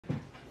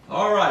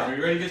All right, are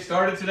you ready to get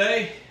started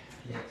today?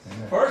 Yes.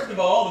 First of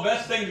all, the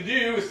best thing to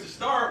do is to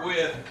start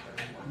with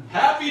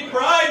Happy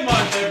Pride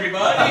Month,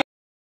 everybody.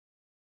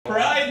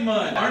 Pride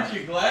Month. Aren't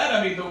you glad?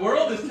 I mean, the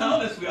world is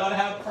telling us we ought to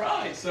have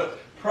pride. So,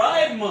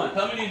 Pride Month.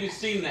 How many of you have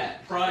seen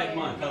that? Pride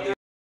Month. How they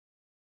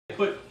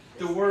put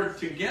the word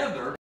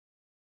together.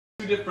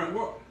 Two different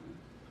words.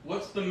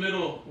 What's the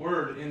middle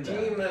word in that?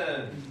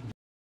 Demon.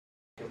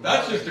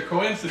 That's just a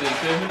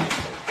coincidence, isn't it?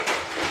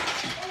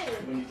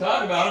 When you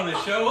talk about them, they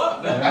show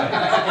up.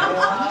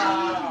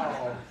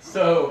 Wow.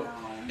 So,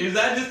 is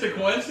that just a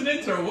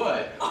coincidence or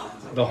what?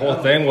 The whole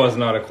thing was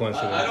not a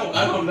coincidence. I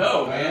don't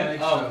know, man.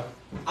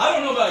 I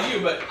don't know about you,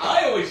 but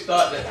I always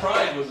thought that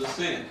pride was a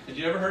sin. Did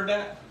you ever heard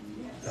that?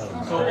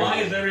 So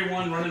why is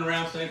everyone running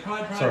around saying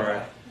pride, pride,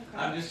 pride?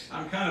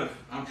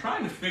 I'm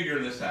trying to figure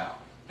this out.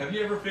 Have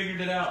you ever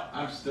figured it out?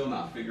 I'm still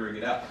not figuring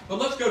it out. But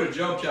let's go to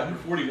Job chapter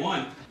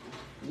 41.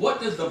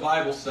 What does the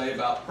Bible say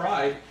about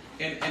pride?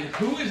 And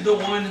who is the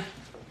one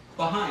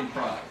behind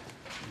pride?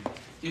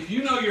 If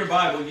you know your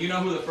Bible, you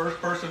know who the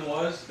first person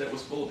was that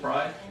was full of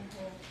pride?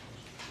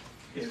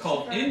 It's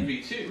called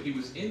envy too. He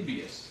was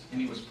envious and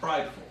he was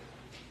prideful.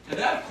 And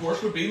that, of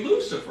course, would be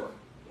Lucifer.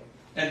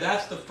 And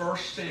that's the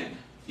first sin,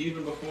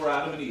 even before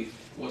Adam and Eve,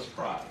 was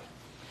pride.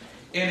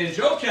 And in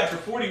Job chapter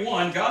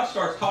 41, God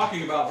starts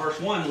talking about verse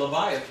 1,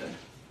 Leviathan.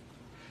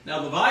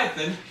 Now,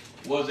 Leviathan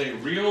was a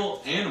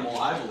real animal,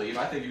 I believe.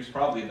 I think he was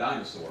probably a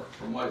dinosaur,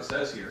 from what it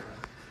says here.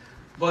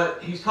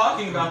 But he's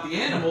talking about the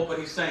animal, but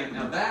he's saying,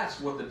 now that's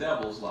what the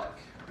devil's like.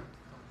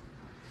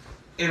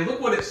 And look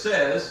what it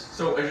says.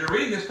 So as you're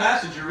reading this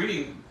passage, you're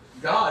reading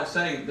God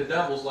saying the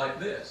devil's like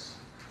this.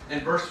 In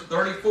verse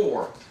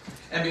 34,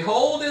 and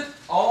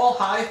beholdeth all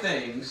high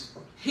things,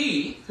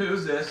 he,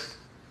 who's this?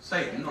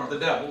 Satan, or the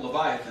devil,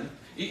 Leviathan.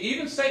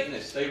 Even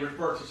Satanists, they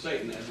refer to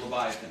Satan as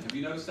Leviathan. Have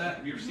you noticed that?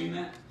 Have you ever seen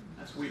that?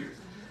 That's weird.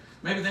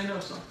 Maybe they know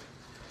something.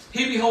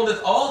 He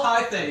beholdeth all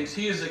high things.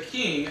 He is a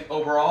king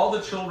over all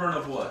the children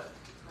of what?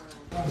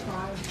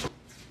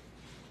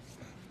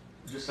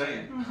 Just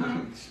saying.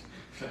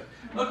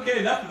 Okay,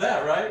 enough of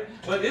that, right?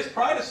 But is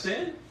pride a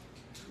sin?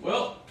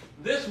 Well,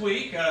 this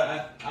week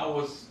I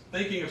was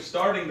thinking of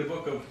starting the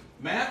book of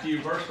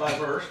Matthew verse by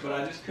verse, but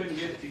I just couldn't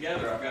get it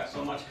together. I've got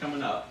so much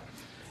coming up.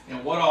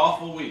 And what an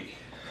awful week.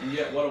 And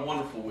yet what a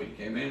wonderful week.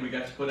 Amen. We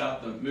got to put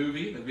out the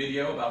movie, the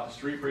video about the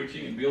street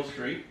preaching in Beale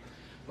Street.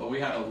 But we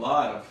had a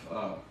lot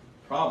of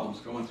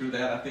problems going through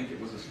that. I think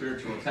it was a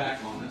spiritual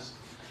attack on us.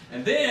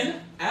 And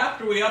then,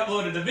 after we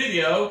uploaded the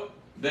video,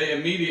 they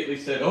immediately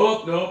said,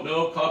 oh,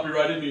 no,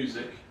 copyrighted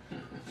music.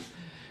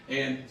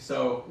 And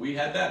so we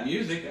had that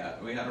music.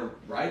 We had a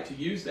right to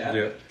use that.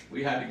 Yeah.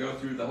 We had to go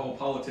through the whole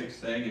politics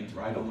thing and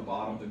write on the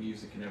bottom the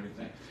music and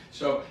everything.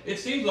 So it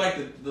seems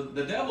like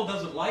the devil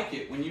doesn't like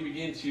it when you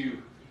begin to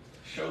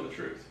show the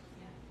truth.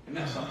 Isn't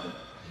that something?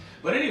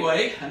 But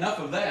anyway, enough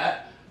of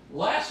that.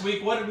 Last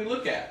week, what did we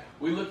look at?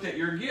 We looked at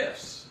your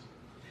gifts.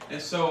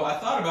 And so I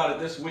thought about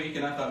it this week,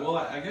 and I thought, well,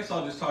 I guess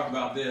I'll just talk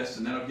about this,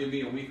 and that'll give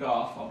me a week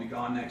off. I'll be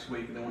gone next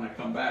week, and then when I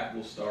come back,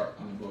 we'll start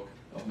on the book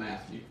of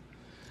Matthew.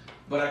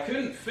 But I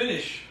couldn't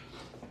finish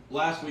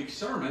last week's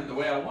sermon the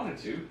way I wanted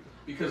to,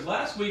 because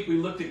last week we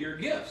looked at your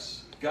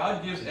gifts.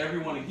 God gives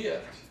everyone a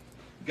gift.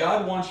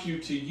 God wants you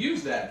to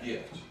use that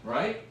gift,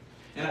 right?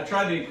 And I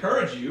tried to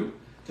encourage you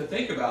to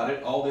think about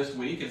it all this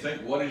week and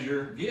think, what is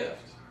your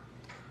gift?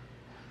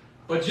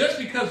 But just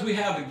because we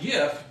have a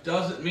gift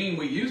doesn't mean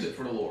we use it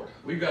for the Lord.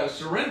 We've got to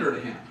surrender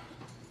to Him.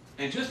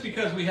 And just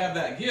because we have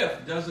that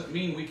gift doesn't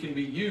mean we can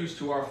be used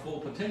to our full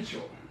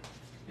potential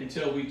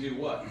until we do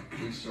what?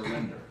 We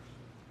surrender.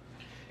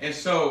 And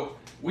so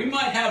we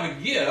might have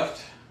a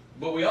gift,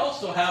 but we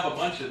also have a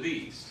bunch of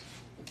these.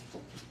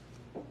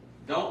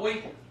 Don't we?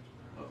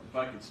 If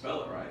I can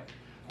spell it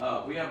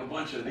right. We have a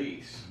bunch of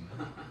these.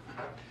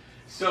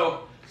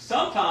 So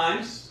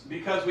sometimes,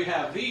 because we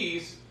have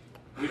these,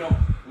 we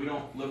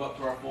don't live up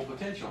to our full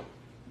potential,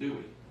 do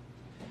we?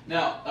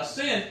 Now, a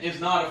sin is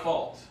not a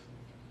fault.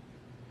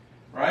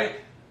 Right?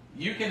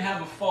 You can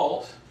have a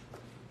fault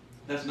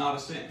that's not a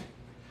sin.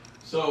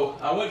 So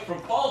I went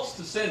from faults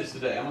to sins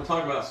today. I'm going to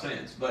talk about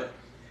sins. But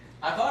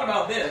I thought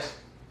about this.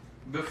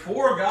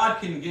 Before God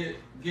can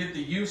get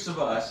the use of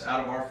us out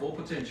of our full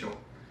potential,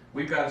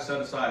 we've got to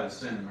set aside a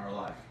sin in our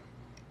life.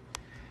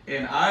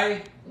 And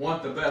I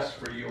want the best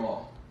for you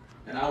all.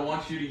 And I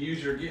want you to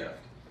use your gift.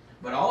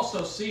 But I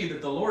also see that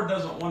the Lord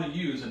doesn't want to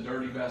use a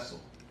dirty vessel.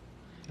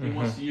 He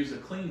wants to use a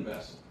clean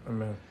vessel.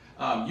 Amen.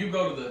 You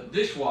go to the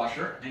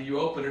dishwasher and you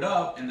open it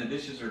up and the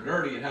dishes are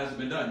dirty. It hasn't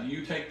been done. Do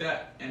you take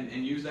that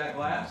and use that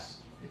glass?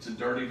 It's a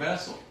dirty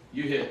vessel.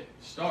 You hit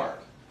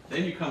start.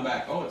 Then you come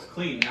back. Oh, it's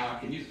clean. Now I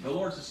can use it. The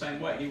Lord's the same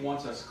way. He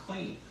wants us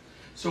clean.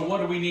 So what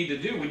do we need to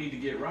do? We need to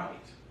get right.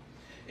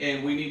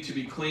 And we need to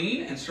be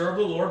clean and serve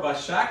the Lord by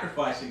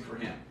sacrificing for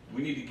Him.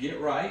 We need to get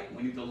right.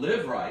 We need to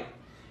live right.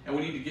 And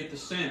we need to get the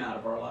sin out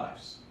of our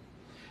lives.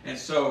 And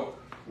so,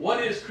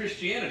 what is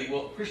Christianity?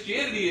 Well,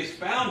 Christianity is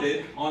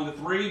founded on the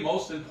three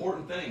most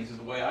important things, is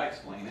the way I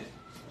explain it.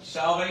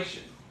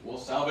 Salvation. Well,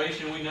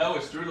 salvation we know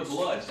is through the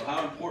blood. So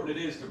how important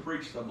it is to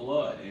preach the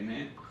blood.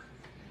 Amen.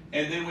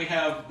 And then we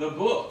have the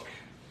book,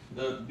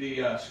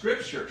 the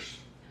scriptures.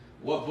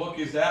 What book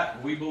is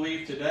that? We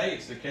believe today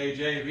it's the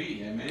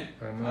KJV. Amen?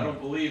 Amen. I don't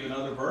believe in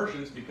other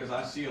versions because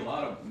I see a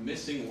lot of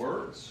missing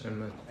words.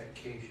 Amen. That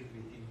K should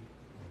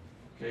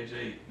be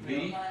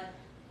KJV?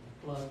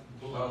 blood.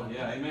 Oh,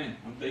 yeah, amen.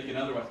 I'm thinking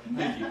otherwise.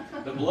 Thank you.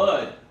 The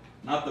blood,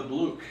 not the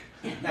bluke.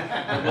 The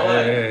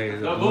blood, Hey,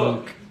 the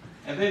book.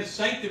 And then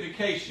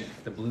sanctification.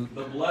 The blue.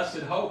 The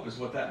blessed hope is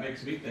what that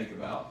makes me think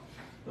about.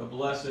 The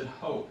blessed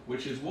hope,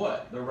 which is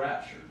what? The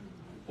rapture.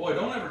 Boy,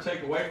 don't ever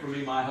take away from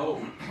me my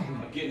hope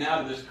of getting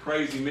out of this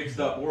crazy mixed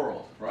up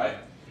world, right?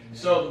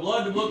 So the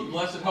blood, the book, the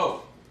blessed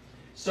hope.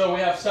 So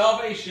we have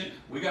salvation.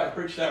 We got to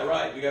preach that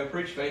right. We got to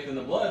preach faith in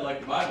the blood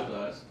like the Bible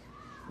does.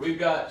 We've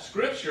got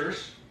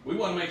scriptures. We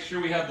want to make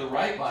sure we have the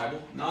right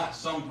Bible, not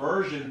some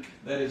version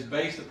that is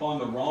based upon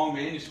the wrong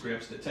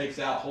manuscripts that takes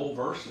out whole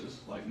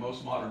verses like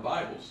most modern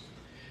Bibles.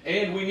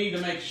 And we need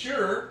to make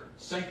sure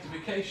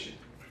sanctification.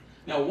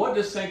 Now, what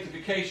does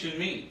sanctification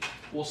mean?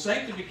 Well,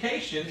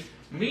 sanctification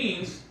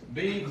means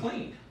being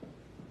clean.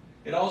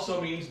 It also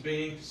means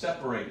being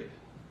separated.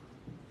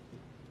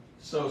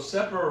 So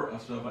I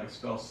don't know if I can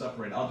spell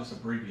separate. I'll just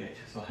abbreviate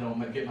so I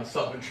don't get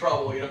myself in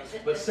trouble, you know.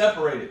 But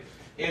separated.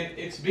 And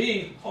it's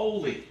being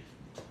holy.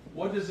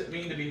 What does it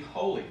mean to be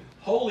holy?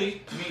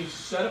 Holy means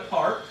set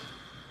apart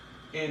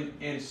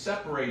and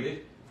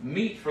separated,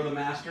 meet for the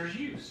master's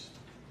use.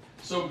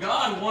 So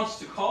God wants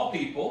to call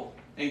people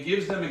and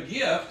gives them a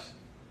gift.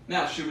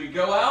 Now, should we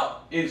go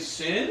out and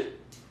sin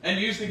and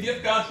use the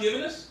gift God's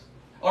given us?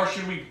 Or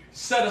should we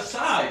set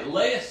aside,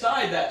 lay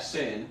aside that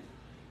sin,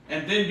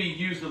 and then be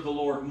used of the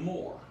Lord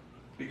more?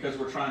 Because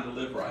we're trying to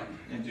live right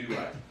and do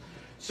right.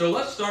 So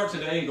let's start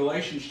today in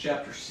Galatians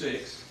chapter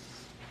 6.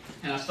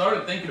 And I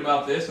started thinking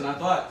about this, and I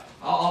thought,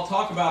 I'll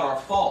talk about our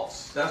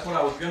faults. That's what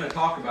I was going to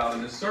talk about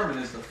in this sermon,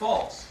 is the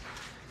faults.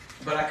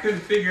 But I couldn't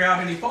figure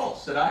out any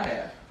faults that I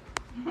had.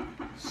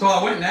 So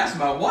I went and asked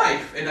my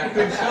wife, and I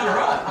couldn't shut her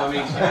up. I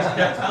mean, she just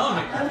kept telling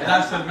me. And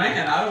I said,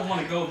 man, I don't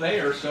want to go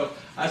there. So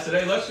I said,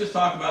 hey, let's just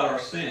talk about our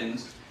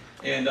sins.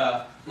 And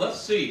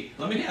let's see.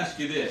 Let me ask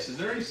you this. Is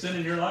there any sin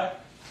in your life?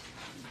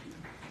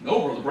 No,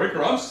 Brother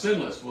Breaker, I'm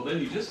sinless. Well, then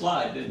you just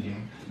lied, didn't you?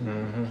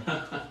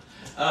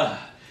 Mm-hmm.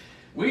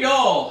 We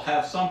all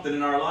have something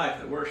in our life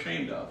that we're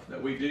ashamed of,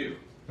 that we do.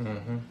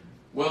 Mm-hmm.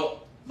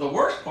 Well, the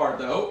worst part,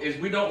 though, is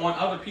we don't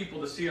want other people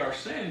to see our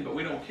sin, but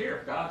we don't care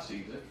if God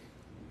sees it.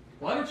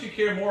 Why don't you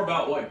care more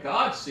about what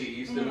God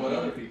sees than what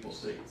other people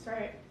see? That's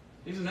right.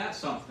 Isn't that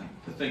something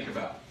to think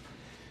about?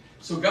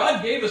 So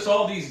God gave us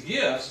all these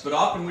gifts, but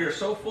often we are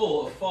so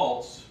full of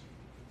faults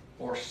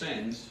or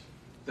sins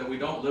that we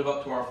don't live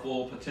up to our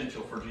full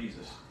potential for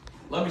Jesus.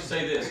 Let me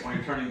say this when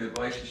you're turning to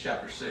Galatians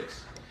chapter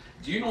 6.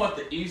 Do you know what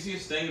the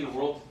easiest thing in the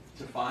world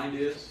to find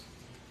is?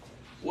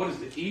 What is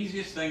the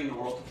easiest thing in the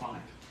world to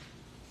find?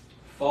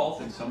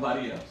 Fault in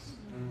somebody else.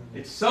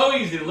 It's so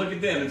easy to look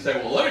at them and say,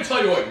 well, let me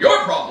tell you what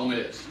your problem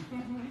is.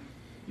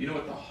 You know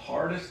what the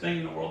hardest thing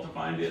in the world to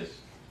find is?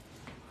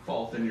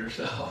 Fault in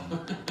yourself.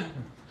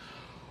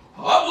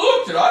 I've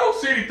looked and I don't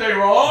see anything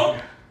wrong.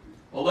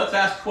 Well, let's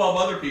ask 12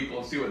 other people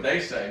and see what they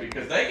say,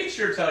 because they can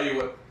sure tell you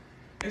what.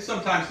 And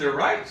sometimes they're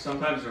right,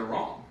 sometimes they're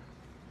wrong.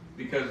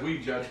 Because we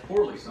judge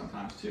poorly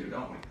sometimes too,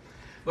 don't we?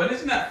 But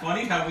isn't that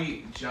funny how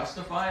we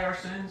justify our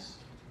sins?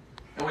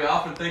 And we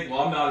often think,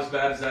 well, I'm not as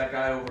bad as that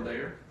guy over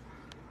there.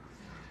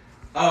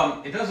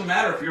 It doesn't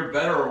matter if you're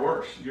better or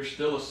worse. You're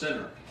still a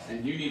sinner.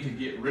 And you need to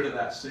get rid of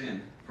that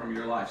sin from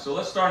your life. So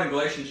let's start in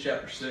Galatians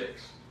chapter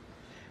 6.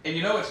 And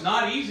you know, it's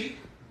not easy.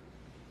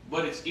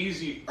 But it's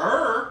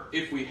easier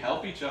if we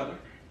help each other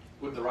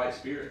with the right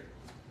spirit.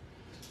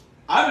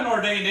 I'm an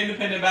ordained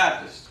independent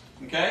Baptist.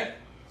 Okay?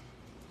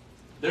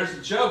 There's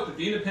a joke that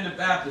the independent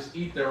Baptists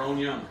eat their own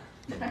young.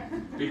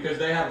 Because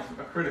they have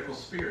a critical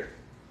spirit.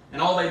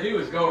 And all they do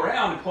is go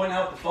around and point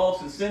out the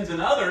faults and sins in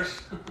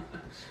others.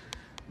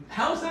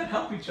 How does that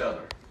help each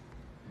other?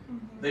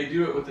 They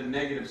do it with a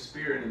negative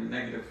spirit and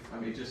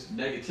just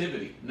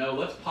negativity. No,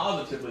 let's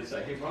positively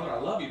say, hey, brother, I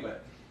love you,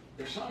 but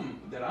there's something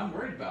that I'm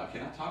worried about.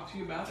 Can I talk to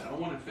you about it? I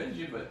don't want to offend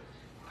you, but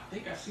I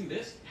think I see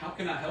this. How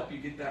can I help you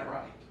get that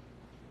right?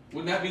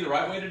 Wouldn't that be the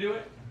right way to do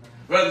it?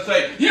 Rather than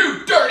say,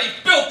 you dirty,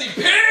 filthy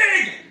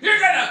pig!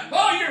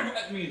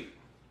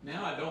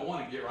 Now I don't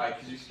want to get right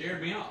because you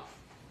scared me off.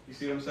 You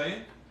see what I'm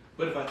saying?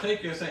 But if I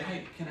take you and say,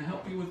 hey, can I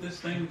help you with this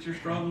thing that you're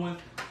struggling with?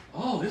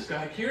 Oh, this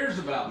guy cares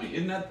about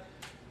me.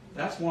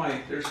 That's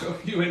why there's so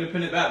few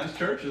independent Baptist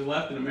churches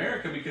left in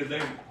America, because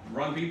they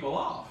run people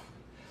off.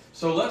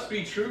 So let's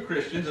be true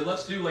Christians, and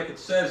let's do like it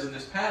says in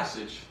this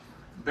passage,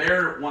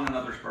 bear one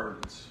another's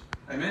burdens.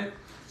 Amen?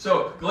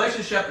 So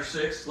Galatians chapter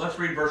 6, let's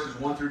read verses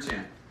 1 through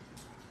 10.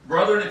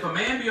 Brethren, if a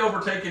man be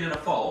overtaken in a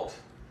fault,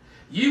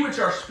 ye which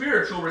are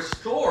spiritual,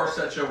 restore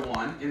such a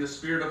one in the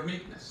spirit of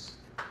meekness,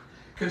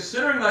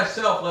 considering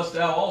thyself, lest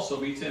thou also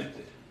be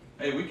tempted.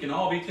 Hey, we can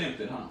all be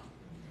tempted, huh?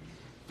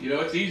 You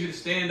know, it's easy to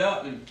stand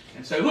up and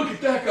say, look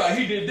at that guy,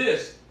 he did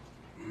this.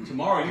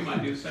 Tomorrow you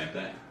might do the same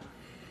thing.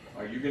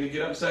 Are you going to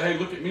get up and say, hey,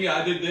 look at me,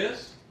 I did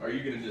this? Or are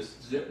you going to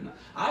just zip?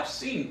 I've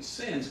seen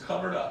sins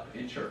covered up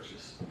in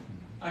churches.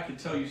 I can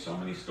tell you so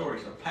many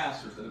stories of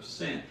pastors that have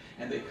sinned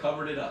and they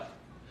covered it up.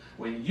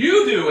 When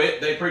you do it,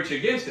 they preach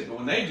against it. But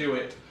when they do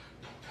it,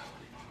 don't tell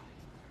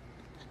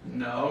anybody.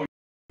 No,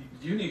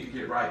 you need to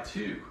get right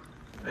too.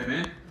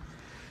 Amen?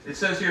 It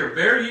says here,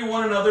 bear ye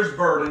one another's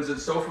burdens and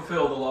so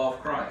fulfill the law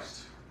of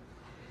Christ.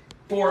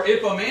 For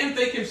if a man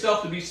think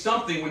himself to be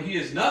something when he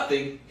is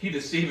nothing, he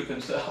deceiveth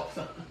himself.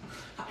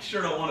 I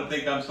sure don't want to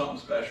think I'm something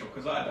special,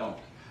 because I don't.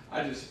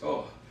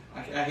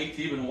 I hate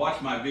to even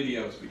watch my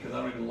videos because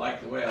I don't even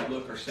like the way I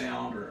look or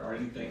sound or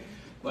anything.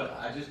 But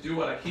I just do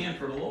what I can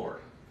for the Lord.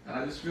 And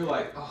I just feel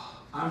like,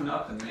 I'm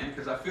nothing, man,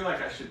 because I feel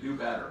like I should do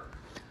better.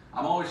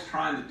 I'm always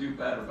trying to do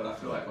better, but I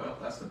feel like, well,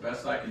 if that's the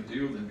best I can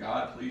do, then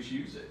God, please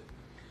use it.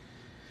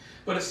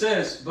 But it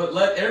says, but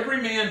let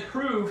every man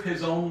prove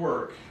his own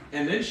work,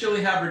 and then shall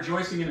he have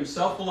rejoicing in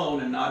himself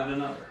alone and not in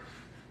another.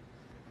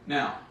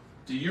 Now,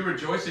 do you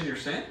rejoice in your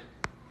sin?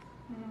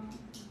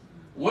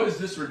 What is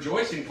this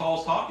rejoicing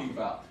Paul's talking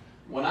about?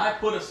 When I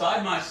put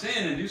aside my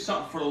sin and do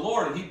something for the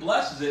Lord and he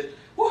blesses it,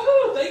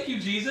 woohoo, thank you,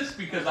 Jesus,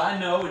 because I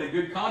know in a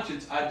good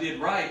conscience I did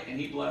right and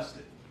he blessed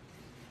it.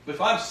 But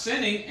if I'm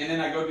sinning and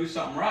then I go do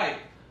something right,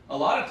 a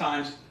lot of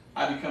times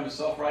I become a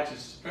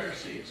self-righteous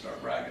Pharisee and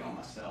start bragging on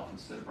myself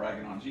instead of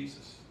bragging on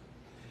Jesus.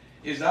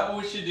 Is that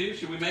what we should do?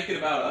 Should we make it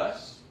about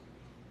us?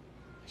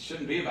 It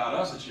shouldn't be about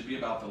us. It should be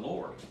about the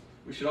Lord.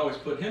 We should always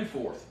put him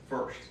forth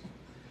first.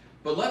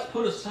 But let's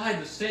put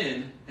aside the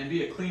sin and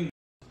be a clean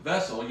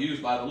vessel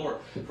used by the Lord.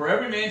 For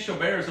every man shall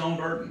bear his own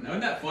burden. Now,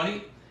 isn't that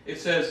funny? It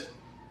says,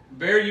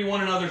 bear you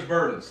one another's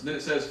burdens. Then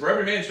it says, for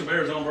every man shall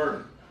bear his own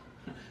burden.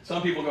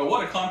 Some people go,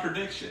 what a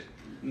contradiction.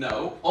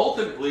 No,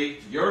 ultimately,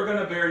 you're going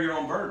to bear your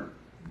own burden.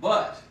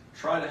 But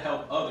try to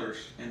help others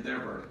in their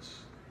burdens.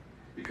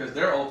 Because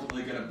they're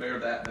ultimately going to bear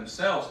that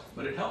themselves.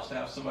 But it helps to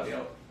have somebody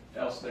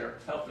else there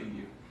helping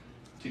you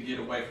to get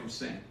away from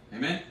sin.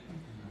 Amen?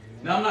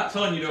 Now, I'm not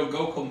telling you to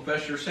go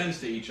confess your sins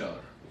to each other.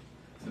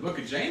 In the book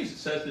of James, it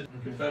says to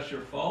confess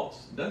your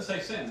faults. It doesn't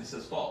say sins, it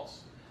says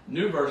faults.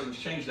 New versions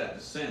change that to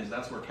sins.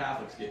 That's where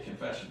Catholics get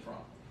confession from.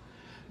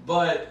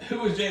 But who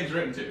was James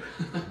written to?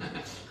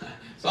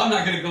 So I'm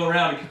not going to go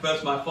around and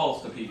confess my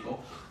faults to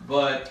people.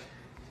 But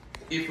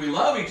if we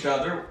love each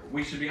other,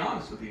 we should be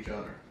honest with each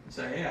other. And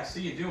say, hey, I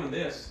see you doing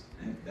this,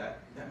 and that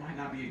might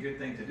not be a good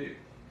thing to do.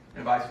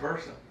 And vice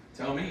versa.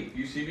 Tell me, if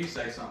you see me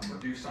say something or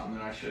do something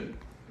that I shouldn't,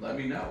 let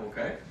me know,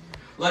 okay?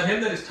 Let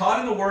him that is taught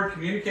in the word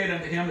communicate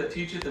unto him that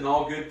teacheth in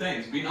all good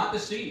things. Be not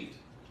deceived.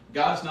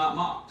 God's not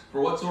mocked.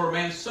 For whatsoever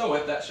man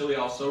soweth, that shall he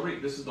also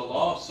reap. This is the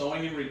law of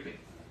sowing and reaping.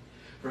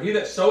 For he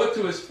that soweth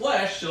to his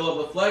flesh shall of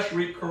the flesh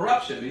reap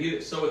corruption. But he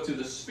that soweth to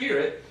the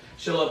Spirit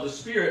shall of the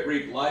Spirit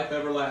reap life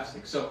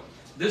everlasting. So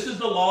this is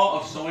the law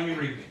of sowing and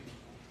reaping.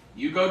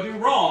 You go do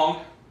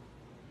wrong,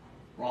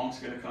 wrong's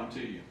going to come to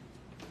you.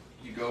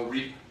 You go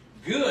reap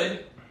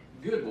good,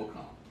 good will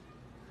come.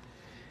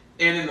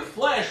 And in the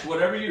flesh,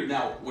 whatever you...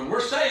 Now, when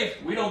we're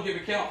saved, we don't give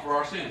account for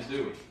our sins,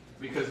 do we?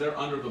 Because they're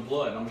under the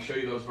blood. I'm going to show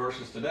you those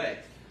verses today.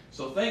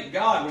 So thank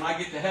God when I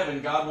get to heaven,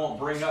 God won't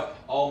bring up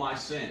all my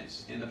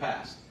sins in the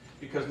past.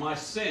 Because my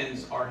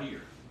sins are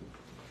here.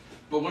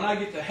 But when I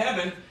get to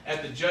heaven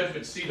at the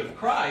judgment seat of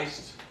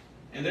Christ,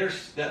 and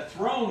there's that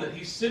throne that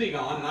he's sitting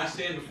on, and I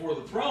stand before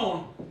the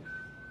throne,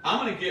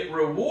 I'm going to get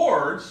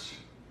rewards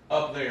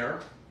up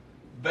there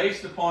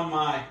based upon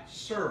my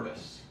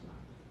service.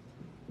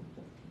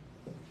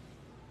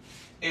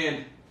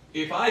 And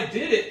if I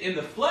did it in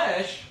the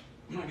flesh,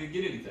 I'm not going to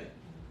get anything.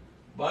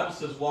 The Bible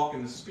says walk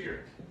in the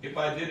Spirit. If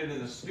I did it in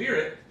the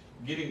Spirit,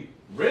 getting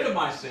rid of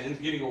my sins,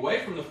 getting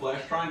away from the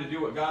flesh, trying to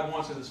do what God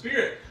wants in the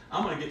Spirit,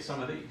 I'm going to get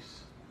some of these.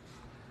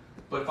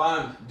 But if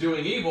I'm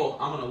doing evil,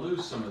 I'm going to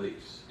lose some of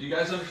these. Do you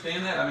guys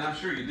understand that? I mean, I'm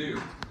sure you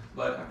do.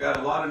 But I've got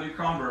a lot of new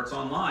converts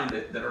online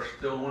that are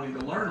still wanting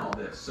to learn all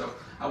this. So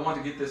I want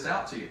to get this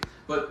out to you.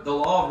 But the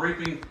law of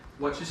reaping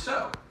what you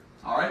sow.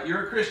 All right,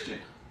 you're a Christian.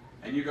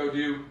 And you go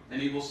do an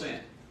evil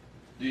sin.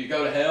 Do you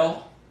go to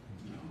hell?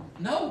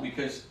 No,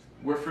 because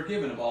we're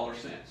forgiven of all our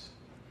sins.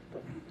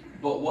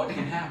 But what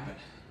can happen?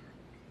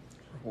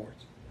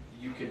 Rewards.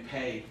 You can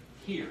pay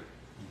here.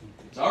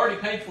 It's already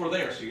paid for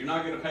there, so you're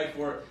not going to pay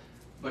for it,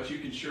 but you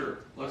can sure.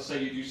 Let's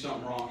say you do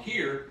something wrong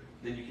here,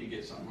 then you can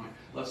get something right.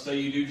 Let's say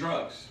you do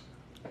drugs.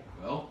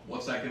 Well,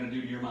 what's that going to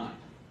do to your mind?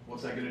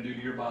 What's that going to do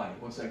to your body?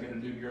 What's that going to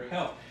do to your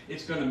health?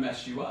 It's going to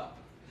mess you up.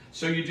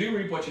 So you do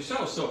reap what you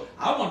sow. So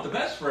I want the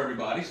best for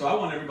everybody, so I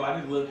want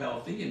everybody to live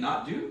healthy and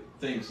not do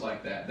things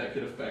like that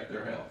could affect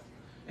their health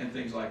and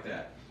things like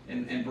that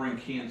and bring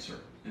cancer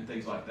and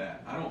things like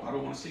that. I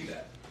don't want to see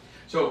that.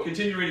 So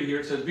continue reading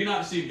here. It says, be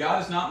not deceived,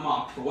 God is not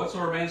mocked, for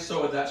whatsoever man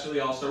soweth, that shall he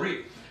also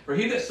reap. For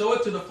he that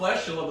soweth to the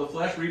flesh shall of the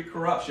flesh reap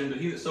corruption, but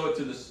he that soweth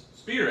to the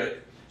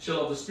Spirit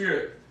shall of the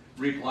Spirit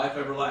reap life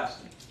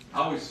everlasting. I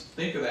always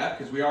think of that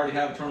because we already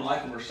have eternal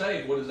life and we're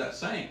saved. What is that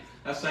saying?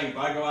 That's saying if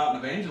I go out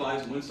and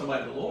evangelize and win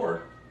somebody to the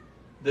Lord,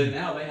 then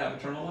now they have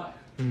eternal life.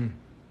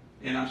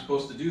 And I'm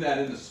supposed to do that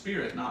in the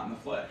Spirit, not in the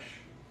flesh.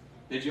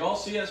 Did you all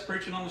see us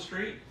preaching on the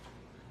street?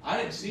 I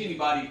didn't see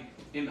anybody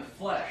in the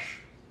flesh.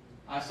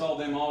 I saw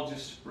them all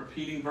just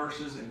repeating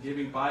verses and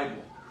giving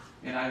Bible.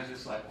 And I was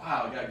just like,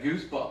 wow, I got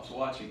goosebumps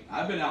watching.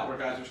 I've been out where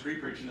guys are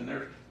street preaching and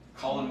they're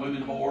calling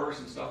women whores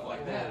and stuff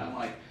like that. I'm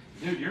like,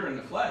 dude, you're in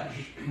the flesh.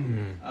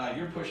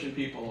 You're pushing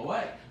people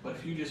away. But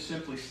if you just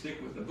simply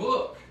stick with the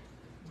book,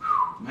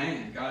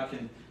 man, God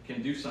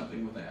can do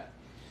something with that.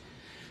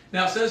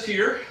 Now it says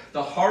here,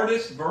 the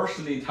hardest verse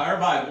in the entire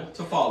Bible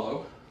to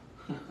follow,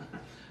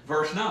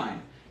 verse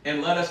 9,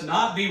 and let us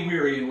not be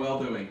weary in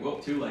well-doing. Well,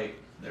 too late.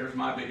 There's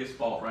my biggest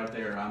fault right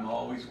there. I'm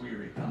always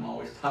weary. I'm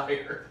always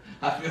tired.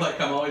 I feel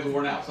like I'm always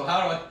worn out. So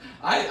how do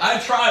I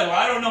try, Lord.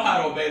 I don't know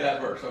how to obey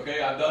that verse,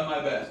 okay? I've done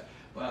my best.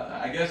 But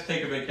I guess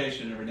take a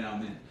vacation every now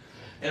and then.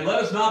 And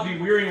let us not be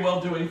weary in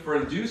well-doing, for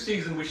in due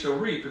season we shall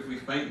reap if we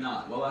faint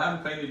not. Well, I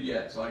haven't fainted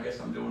yet, so I guess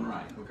I'm doing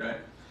right, okay?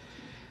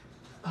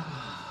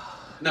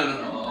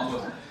 No,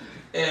 almost.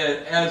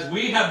 As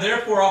we have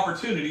therefore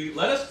opportunity,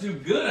 let us do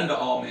good unto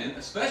all men,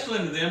 especially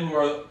unto them who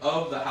are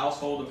of the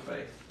household of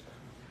faith.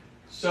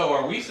 So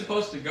are we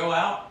supposed to go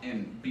out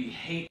and be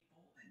hateful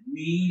and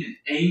mean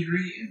and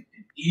angry and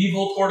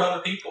evil toward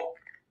other people?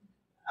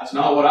 That's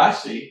not what I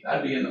see.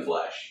 That'd be in the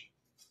flesh.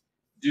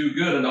 Do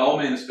good unto all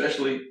men,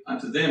 especially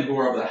unto them who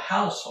are of the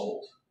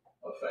household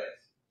of faith.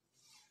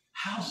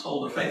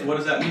 Household of faith. What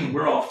does that mean?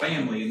 We're all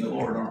family in the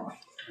Lord, aren't we?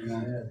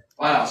 Amen.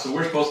 Wow, so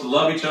we're supposed to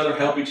love each other,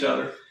 help each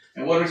other.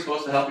 And what are we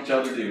supposed to help each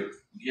other do?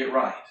 Get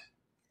right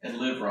and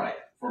live right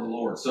for the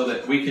Lord so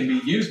that we can be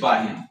used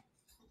by Him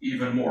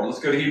even more. Let's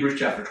go to Hebrews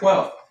chapter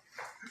 12.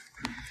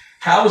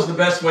 How is the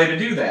best way to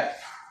do that?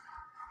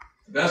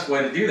 The best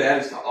way to do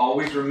that is to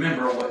always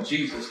remember what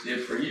Jesus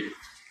did for you.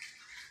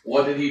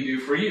 What did He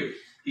do for you?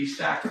 He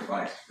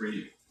sacrificed for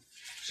you.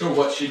 So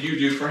what should you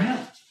do for Him?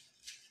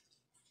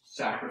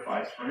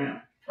 Sacrifice for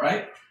Him,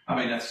 right? I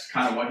mean, that's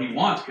kind of what He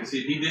wants, because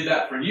if He did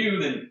that for you,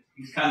 then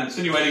He's kind of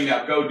insinuating,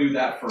 now go do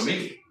that for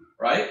me,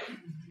 right?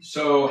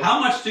 So how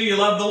much do you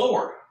love the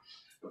Lord?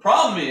 The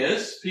problem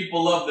is,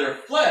 people love their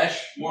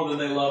flesh more than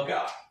they love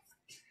God.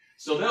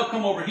 So they'll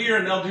come over here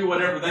and they'll do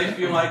whatever they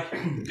feel like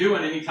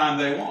doing anytime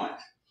they want.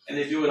 And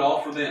they do it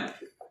all for them.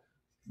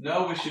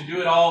 No, we should do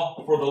it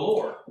all for the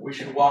Lord. We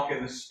should walk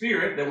in the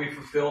Spirit that we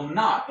fulfill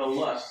not the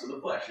lusts of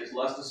the flesh. Is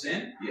lust a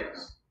sin?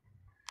 Yes.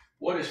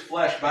 What is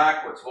flesh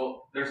backwards?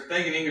 Well, there's a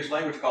thing in English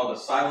language called a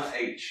silent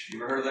H.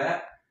 You ever heard of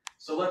that?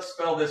 So let's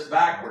spell this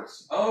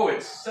backwards. Oh,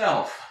 it's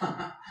self.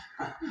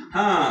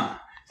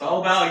 It's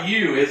all about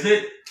you, is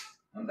it?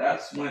 And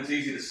that's when it's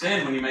easy to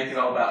sin, when you make it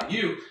all about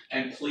you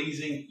and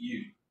pleasing you.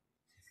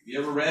 Have you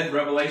ever read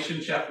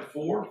Revelation chapter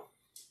 4? I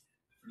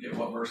forget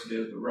what verse it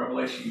is, but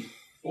Revelation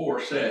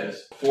 4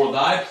 says, for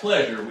thy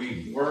pleasure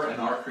we were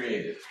and are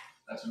created.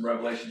 That's in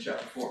Revelation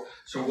chapter 4.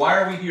 So why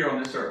are we here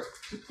on this earth?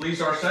 To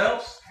please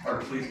ourselves or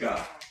to please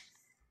God?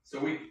 So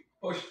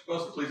we're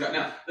supposed to please God.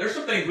 Now, there's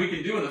some things we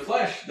can do in the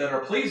flesh that are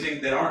pleasing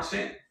that aren't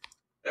sin.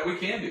 That we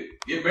can do.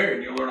 Get married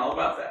and you'll learn all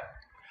about that.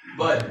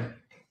 But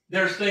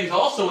there's things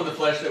also in the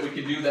flesh that we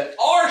can do that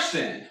are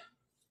sin.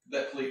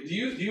 That please. Do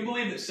you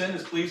believe that sin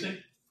is pleasing?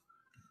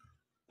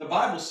 The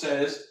Bible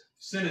says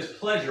sin is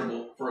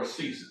pleasurable for a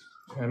season.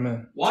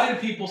 Amen. Why do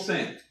people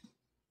sin?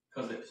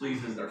 Because it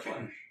pleases their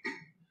flesh.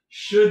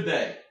 Should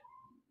they?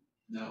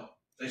 No.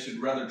 They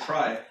should rather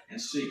try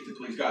and seek to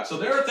please God. So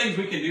there are things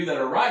we can do that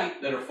are right,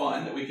 that are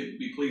fun, that we can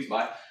be pleased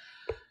by.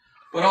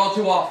 But all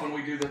too often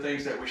we do the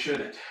things that we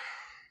shouldn't.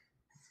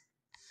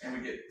 And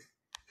we get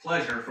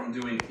pleasure from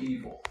doing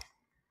evil.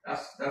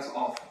 That's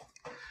awful.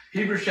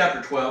 Hebrews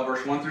chapter 12,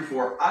 verse 1 through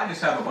 4. I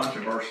just have a bunch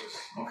of verses,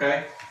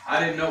 okay? I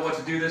didn't know what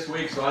to do this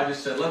week, so I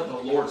just said, let the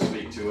Lord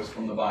speak to us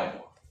from the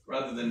Bible,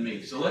 rather than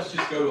me. So let's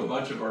just go to a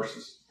bunch of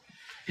verses.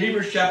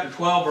 Hebrews chapter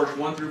 12, verse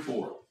 1 through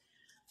 4.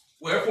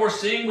 Wherefore,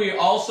 seeing we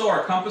also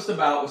are compassed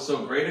about with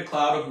so great a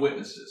cloud of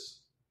witnesses,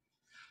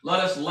 let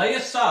us lay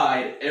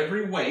aside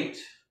every weight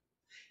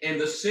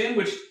and the sin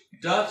which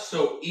doth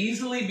so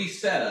easily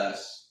beset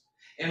us,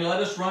 and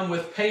let us run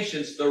with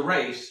patience the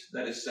race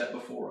that is set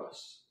before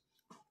us.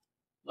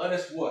 Let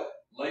us what?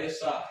 Lay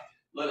aside.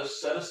 Let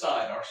us set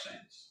aside our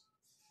sins.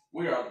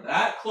 We are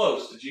that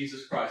close to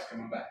Jesus Christ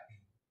coming back.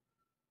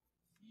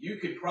 You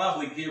could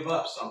probably give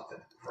up something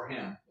for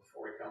Him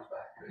before He comes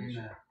back.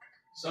 Amen.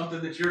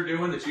 Something that you're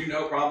doing that you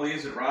know probably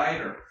isn't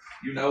right, or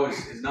you know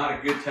is not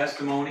a good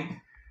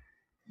testimony.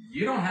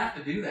 You don't have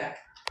to do that.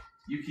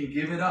 You can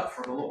give it up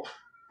for the Lord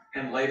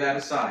and lay that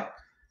aside,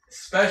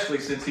 especially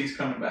since He's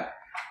coming back.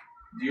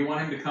 Do you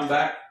want Him to come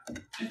back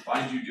and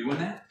find you doing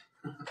that?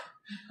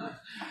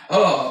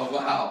 Oh,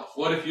 wow.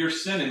 What if you're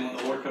sinning when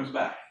the Lord comes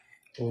back?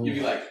 You'd be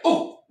like,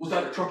 oh, was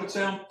that a trumpet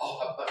sound?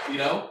 Oh, you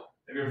know?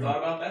 Have you ever thought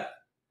about that?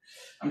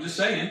 I'm just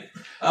saying.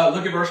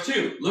 Look at verse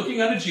 2.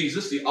 Looking unto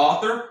Jesus, the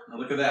author. Now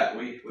look at that.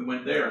 We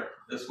went there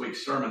this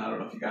week's sermon. I don't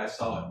know if you guys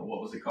saw it, but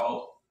what was it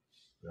called?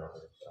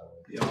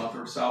 The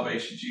author of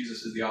salvation.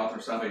 Jesus is the author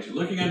of salvation.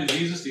 Looking unto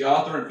Jesus, the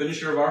author and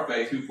finisher of our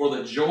faith, who for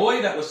the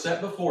joy that was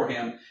set before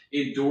Him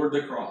endured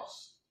the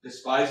cross,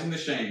 despising the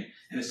shame,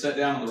 and is set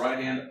down on the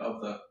right hand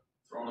of the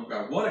throne of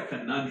God. What a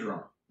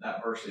conundrum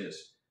that verse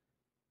is.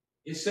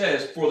 It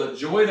says, for the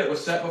joy that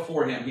was set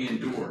before Him, He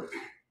endured.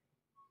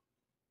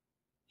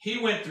 He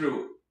went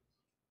through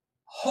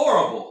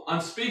horrible,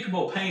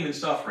 unspeakable pain and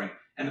suffering.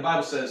 And the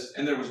Bible says,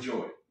 and there was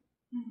joy.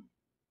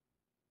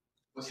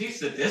 Was he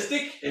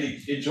sadistic and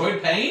he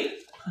enjoyed pain?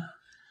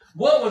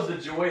 What was the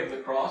joy of the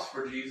cross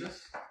for Jesus?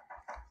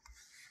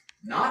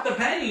 Not the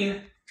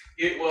pain.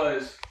 It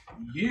was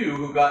you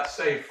who got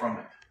saved from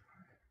it.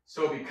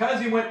 So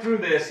because he went through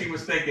this, he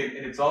was thinking,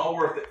 and it's all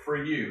worth it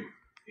for you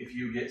if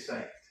you get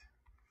saved.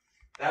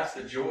 That's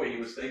the joy he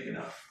was thinking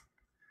of.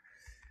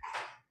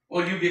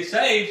 Well, you get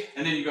saved,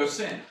 and then you go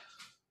sin.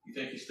 You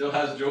think he still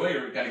has joy,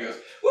 or he kind of goes,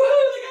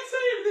 woohoo, they got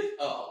saved.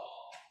 Oh,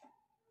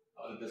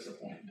 what a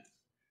disappointment.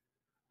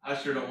 I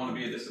sure don't want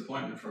to be a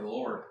disappointment for the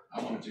Lord.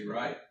 I want to do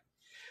right.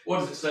 What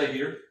does it say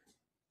here?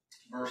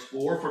 Verse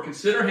 4, for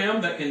consider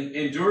him that can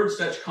endure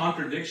such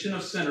contradiction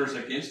of sinners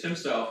against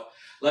himself,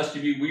 lest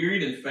you be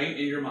wearied and faint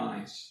in your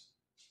minds.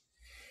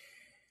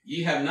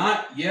 Ye have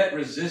not yet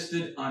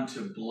resisted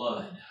unto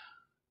blood,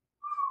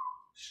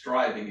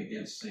 striving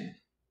against sin.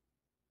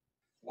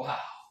 Wow.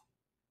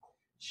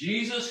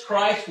 Jesus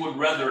Christ would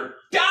rather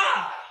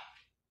die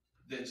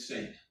than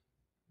sin.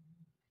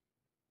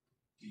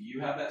 Do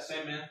you have that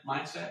same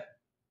mindset?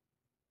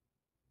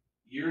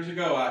 Years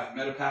ago, I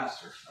met a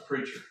pastor, a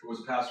preacher, who was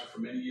a pastor for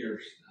many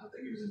years. I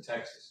think he was in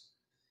Texas.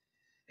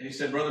 And he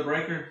said, Brother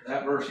Breaker,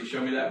 that verse, he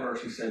showed me that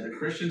verse. He said, the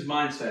Christian's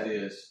mindset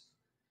is,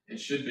 and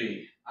should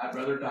be, I'd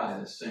rather die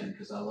than sin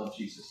because I love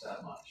Jesus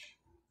that much.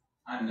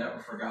 I never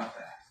forgot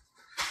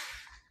that.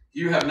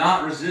 You have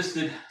not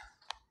resisted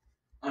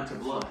unto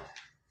blood.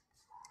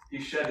 He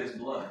shed his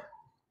blood.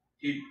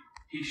 He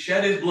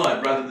shed his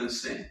blood rather than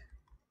sin.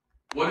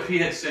 What if he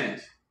had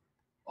sinned?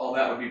 All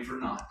that would be for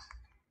naught.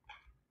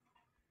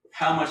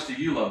 How much do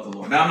you love the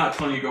Lord? Now, I'm not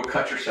telling you to go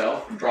cut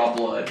yourself and draw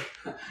blood.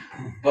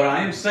 But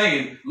I am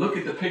saying, look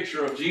at the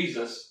picture of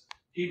Jesus.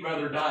 He'd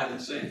rather die than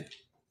sin.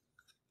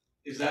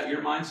 Is that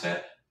your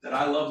mindset? That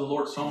I love the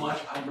Lord so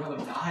much, I'd rather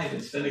die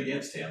than sin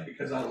against him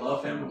because I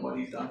love him and what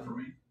he's done for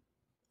me?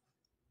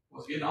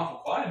 Well, it's getting awful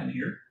quiet in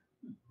here.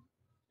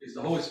 Is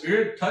the Holy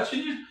Spirit touching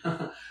you?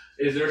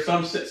 Is there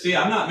some sin? See,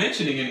 I'm not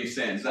mentioning any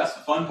sins. That's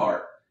the fun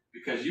part.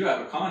 Because you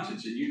have a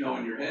conscience and you know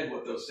in your head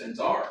what those sins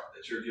are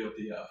that you're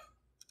guilty of.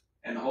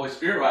 And the Holy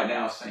Spirit right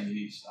now is saying, you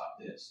need to stop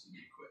this. You need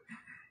to quit.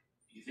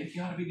 You think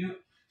you ought to be doing?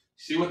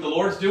 See what the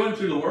Lord's doing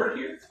through the Word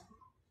here?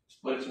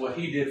 But it's what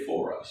he did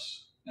for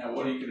us. Now,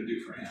 what are you going to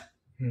do for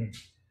him?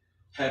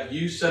 Have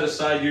you set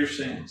aside your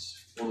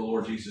sins for the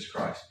Lord Jesus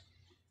Christ?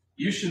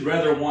 You should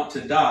rather want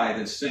to die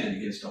than sin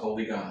against a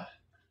holy God.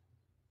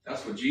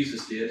 That's what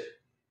Jesus did.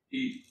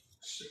 He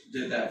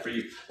did that for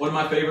you. One of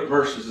my favorite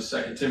verses is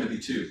 2 Timothy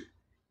 2.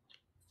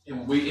 And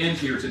when we end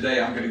here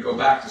today, I'm going to go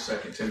back to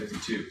 2 Timothy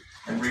 2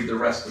 and read the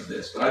rest of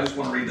this. But I just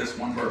want to read this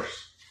one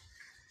verse.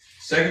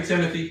 2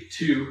 Timothy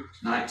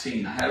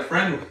 2:19. I had a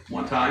friend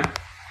one time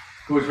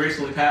who has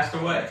recently passed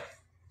away.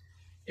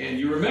 And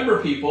you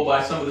remember people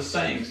by some of the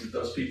sayings that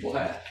those people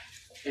had.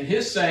 And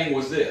his saying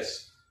was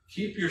this: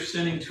 keep your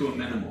sinning to a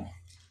minimum.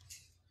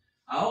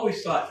 I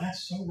always thought,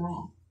 that's so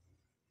wrong.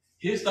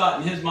 His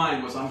thought in his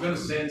mind was, I'm going to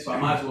sin, so I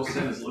might as well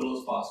sin as little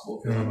as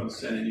possible because I'm going to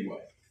sin anyway.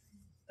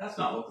 That's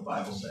not what the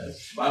Bible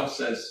says. The Bible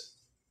says,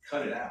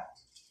 cut it out.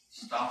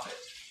 Stop it.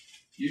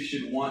 You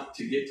should want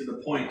to get to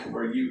the point to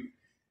where you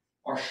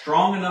are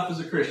strong enough as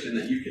a Christian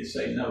that you can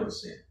say no to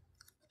sin.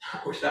 I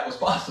wish that was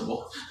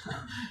possible.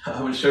 I'm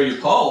going to show you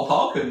Paul.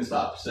 Paul couldn't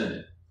stop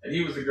sinning. And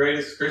he was the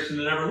greatest Christian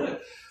that ever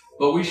lived.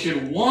 But we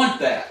should want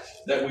that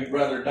we'd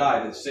rather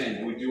die than sin.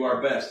 And we do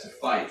our best to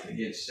fight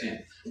against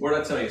sin. What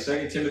did I tell you?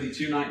 2 Timothy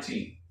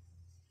 2:19.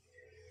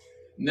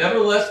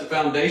 Nevertheless, the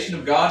foundation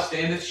of God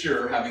standeth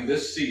sure, having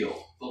this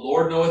seal. The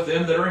Lord knoweth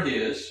them that are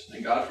his,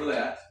 thank God for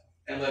that.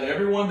 And let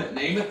everyone that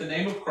nameth the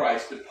name of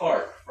Christ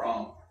depart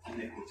from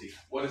iniquity.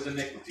 What is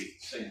iniquity?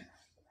 Sin.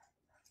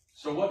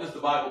 So what does the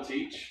Bible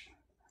teach?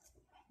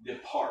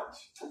 Depart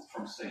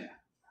from sin.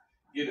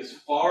 Get as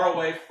far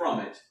away from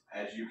it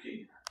as you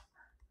can.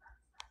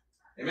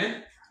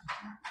 Amen?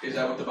 Is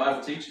that what the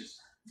Bible teaches?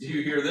 Do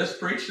you hear this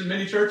preached in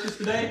many churches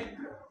today?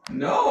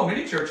 No,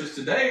 many churches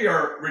today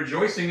are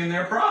rejoicing in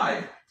their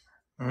pride.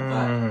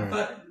 I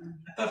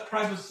thought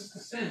pride was a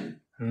sin.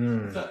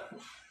 I thought,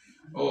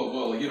 oh,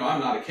 well,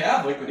 I'm not a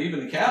Catholic, but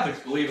even the Catholics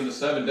believe in the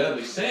 7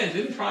 deadly sins.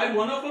 Isn't pride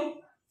one of them?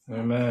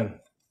 Amen.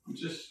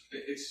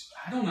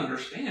 I don't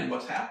understand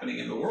what's happening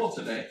in the world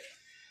today.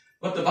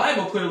 But the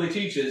Bible clearly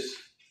teaches,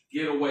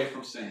 get away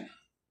from sin.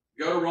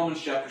 Go to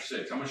Romans chapter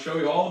 6. I'm going to show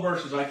you all the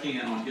verses I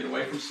can on get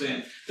away from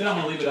sin. Then I'm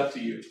going to leave it up to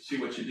you. See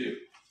what you do.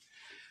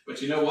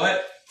 But you know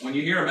what? When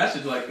you hear a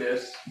message like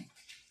this,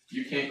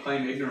 you can't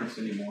claim ignorance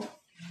anymore.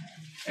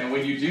 And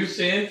when you do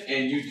sin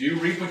and you do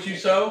reap what you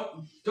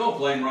sow, don't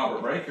blame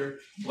Robert Breaker.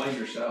 Blame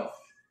yourself.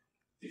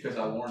 Because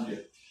I warned you.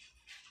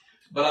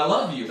 But I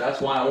love you.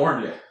 That's why I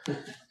warned you.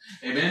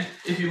 Amen?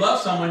 If you love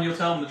someone, you'll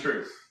tell them the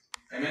truth.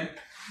 Amen?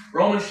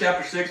 Romans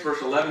chapter 6,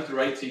 verse 11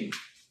 through 18.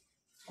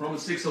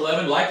 Romans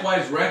 6:11.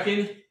 Likewise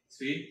reckon.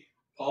 See,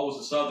 Paul was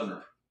a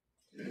southerner.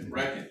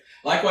 Reckon.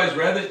 Likewise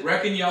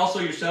reckon ye also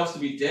yourselves to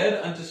be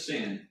dead unto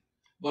sin,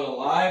 but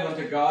alive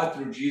unto God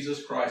through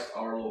Jesus Christ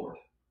our Lord.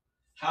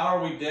 How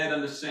are we dead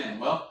unto sin?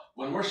 Well,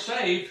 when we're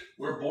saved,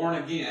 we're born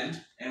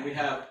again, and we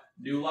have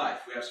new life.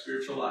 We have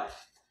spiritual life.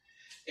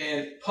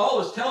 And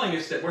Paul is telling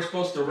us that we're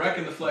supposed to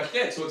reckon the flesh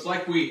dead. So it's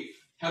like we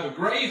have a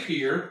grave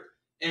here,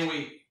 and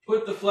we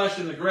put the flesh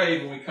in the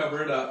grave, and we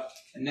cover it up,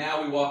 and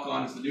now we walk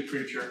on as the new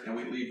creature, and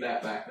we leave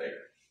that back there.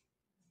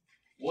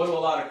 What do a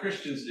lot of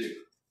Christians do?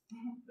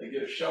 They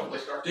get a shovel, they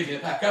start digging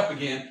it back up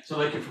again so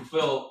they can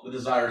fulfill the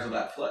desires of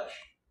that flesh.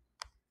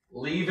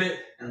 Leave it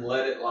and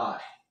let it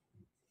lie.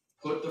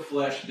 Put the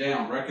flesh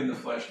down, reckon the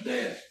flesh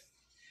dead.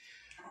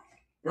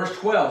 Verse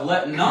 12,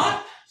 let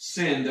not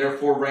sin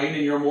therefore reign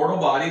in your mortal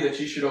body, that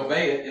ye should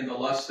obey it in the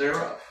lust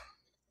thereof.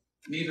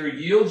 Neither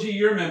yield ye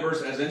your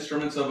members as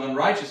instruments of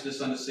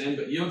unrighteousness unto sin,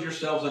 but yield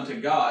yourselves unto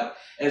God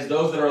as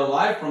those that are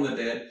alive from the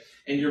dead,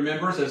 and your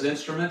members as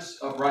instruments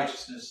of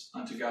righteousness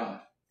unto God.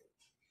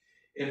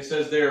 And it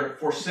says there,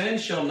 for sin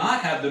shall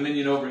not have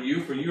dominion over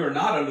you, for you are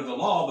not under the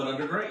law, but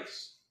under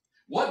grace.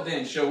 What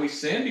then? Shall we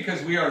sin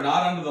because we are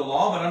not under the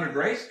law, but under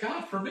grace?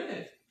 God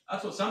forbid.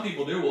 That's what some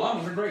people do. Well, I'm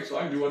under grace, so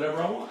I can do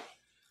whatever I want.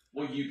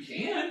 Well, you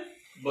can,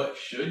 but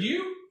should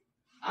you?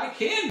 I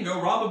can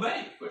go rob a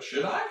bank, but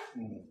should I?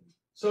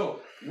 So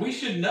we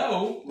should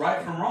know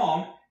right from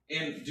wrong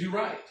and do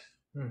right.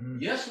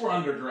 Yes, we're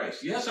under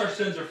grace. Yes, our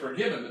sins are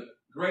forgiven, but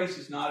grace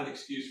is not an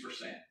excuse for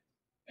sin.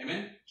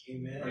 Amen?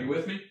 Amen. Are you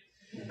with me?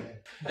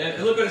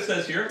 And look what it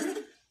says here,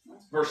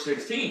 verse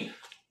 16.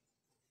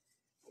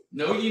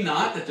 Know ye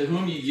not that to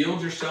whom ye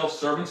yield yourselves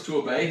servants to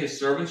obey, his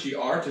servants ye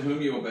are to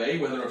whom ye obey,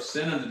 whether of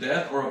sin unto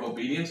death or of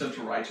obedience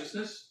unto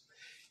righteousness?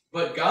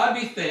 But God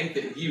be thanked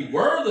that ye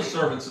were the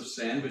servants of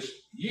sin, which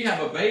ye have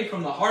obeyed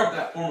from the heart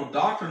that form of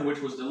doctrine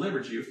which was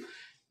delivered you.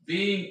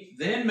 Being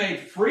then made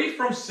free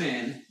from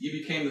sin, ye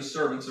became the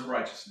servants of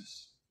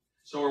righteousness.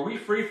 So are we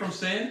free from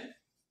sin?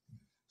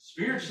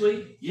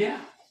 Spiritually,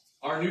 yeah.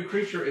 Our new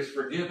creature is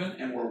forgiven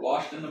and we're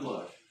washed in the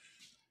blood.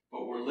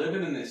 But we're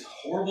living in this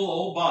horrible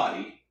old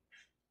body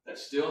that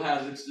still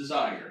has its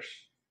desires.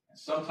 And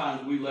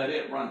sometimes we let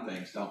it run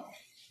things, don't we?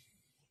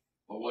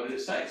 But what did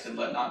it say? It said,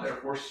 let not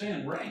therefore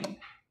sin reign.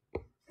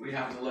 We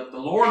have to let the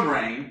Lord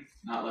reign,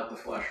 not let the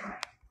flesh reign.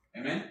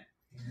 Amen?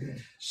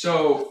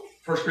 So,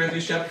 1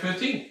 Corinthians chapter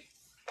 15.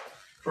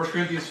 1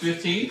 Corinthians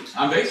 15.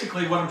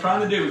 Basically, what I'm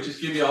trying to do is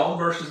just give you all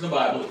the verses in the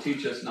Bible that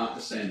teach us not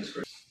to sin as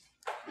Christians.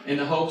 In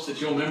the hopes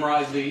that you'll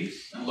memorize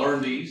these and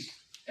learn these,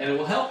 and it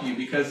will help you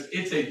because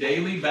it's a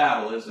daily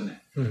battle, isn't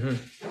it?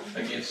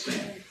 Against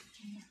sin.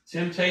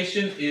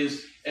 Temptation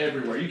is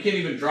everywhere. You can't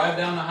even drive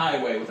down the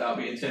highway without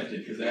being tempted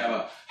because they have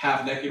a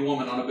half-naked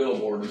woman on a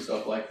billboard and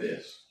stuff like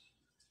this.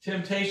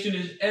 Temptation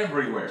is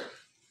everywhere.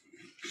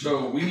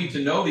 So we need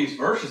to know these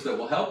verses that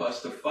will help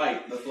us to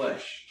fight the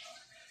flesh.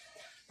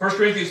 1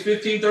 Corinthians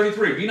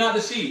 15:33. Be not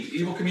deceived.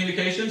 Evil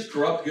communications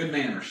corrupt good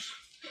manners.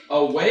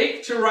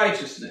 Awake to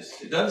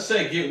righteousness. It doesn't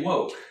say get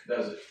woke,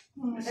 does it?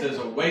 It says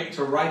awake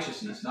to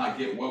righteousness, not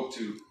get woke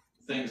to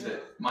things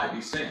that might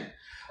be sin.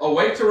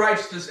 Awake to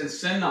righteousness and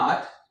sin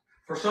not.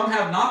 For some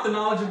have not the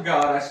knowledge of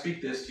God. I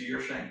speak this to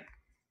your shame.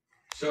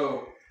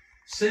 So,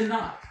 sin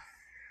not.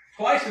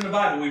 Twice in the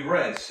Bible we've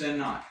read, sin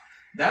not.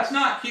 That's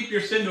not keep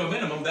your sin to a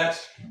minimum.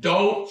 That's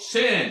don't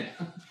sin.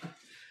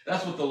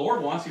 That's what the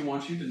Lord wants. He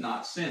wants you to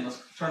not sin.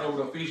 Let's turn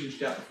over to Ephesians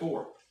chapter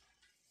 4.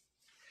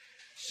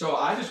 So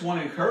I just want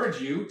to encourage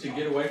you to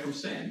get away from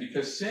sin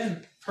because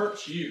sin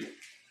hurts you.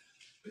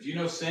 But you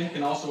know sin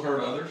can also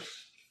hurt others.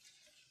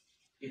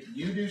 If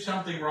you do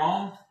something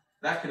wrong,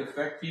 that could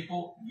affect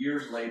people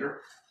years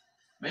later.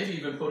 Maybe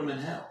even put them in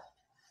hell.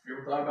 You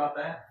ever thought about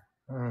that?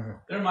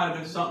 There might have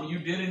been something you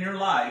did in your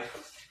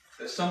life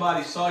that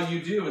somebody saw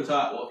you do and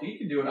thought, well, if he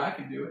can do it, I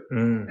can do it.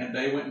 And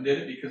they went and did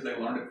it because they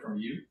learned it from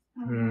you.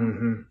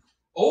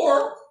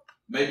 Or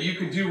maybe you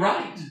could do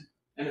right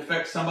and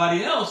affect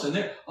somebody else. And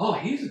they're, oh,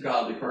 he's a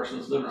godly person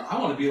that's living. I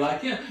want to be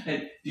like him.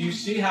 And do you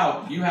see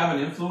how you have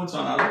an influence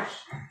on others?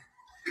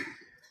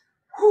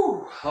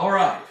 Whew. All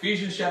right.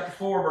 Ephesians chapter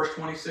 4, verse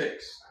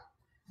 26.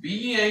 Be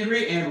ye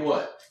angry and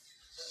what?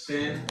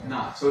 Sin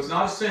not. So it's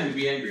not a sin to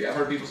be angry. I've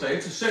heard people say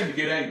it's a sin to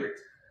get angry.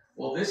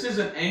 Well, this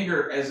isn't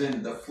anger as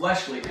in the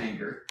fleshly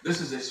anger.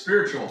 This is a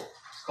spiritual.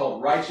 It's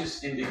called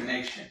righteous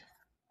indignation.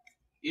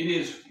 It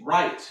is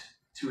right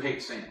to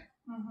hate sin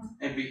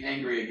and be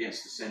angry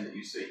against the sin that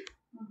you see.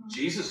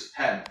 Jesus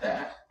had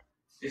that.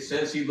 It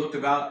says he looked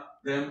about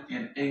them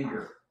in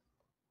anger.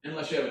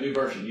 Unless you have a new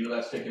version. You know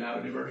that's taken out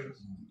of new versions?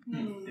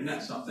 Isn't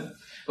that something?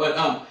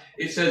 But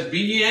it says, be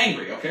ye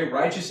angry, okay?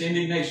 Righteous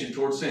indignation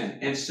towards sin.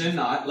 And sin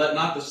not. Let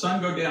not the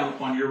sun go down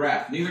upon your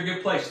wrath. Neither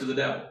give place to the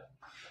devil.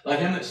 Let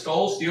him that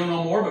stole steal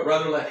no more, but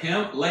rather let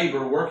him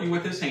labor, working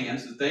with his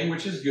hands, the thing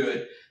which is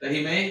good, that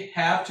he may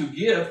have to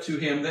give to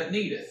him that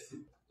needeth.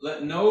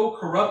 Let no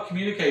corrupt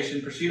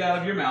communication proceed out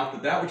of your mouth,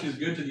 but that which is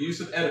good to the use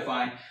of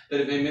edifying,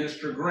 that it may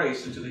minister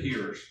grace unto the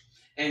hearers.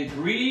 And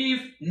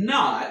grieve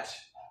not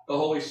the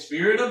Holy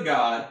Spirit of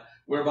God,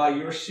 whereby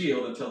you are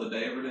sealed until the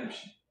day of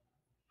redemption.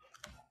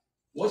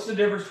 What's the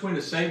difference between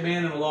a saved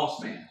man and a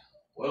lost man?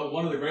 Well,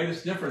 one of the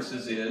greatest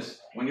differences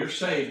is when you're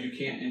saved, you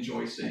can't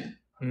enjoy sin.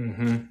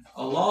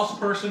 A lost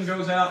person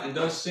goes out and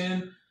does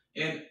sin,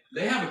 And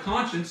they have a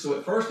conscience, so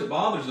at first it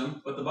bothers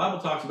them, but the Bible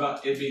talks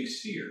about it being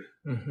seared.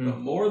 The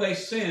more they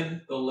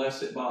sin, the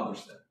less it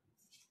bothers them.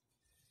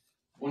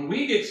 When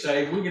we get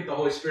saved, we get the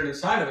Holy Spirit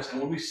inside of us,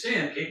 and when we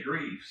sin, it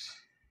grieves.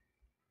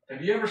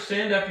 Have you ever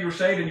sinned after you were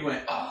saved and you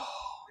went, oh,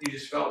 you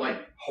just felt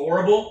like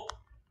horrible?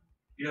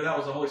 You know, that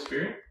was the Holy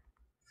Spirit.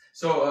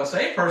 So a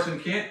saved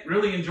person can't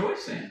really enjoy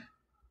sin.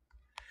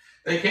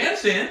 They can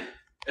sin,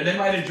 and they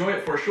might enjoy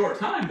it for a short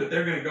time, but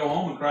they're going to go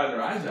home and cry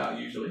their eyes out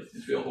usually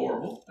and feel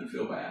horrible and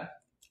feel bad.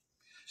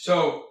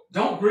 So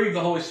don't grieve the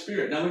Holy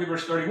Spirit. Now look at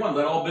verse 31.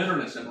 Let all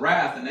bitterness and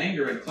wrath and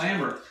anger and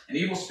clamor and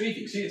evil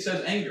speaking. See, it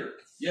says anger.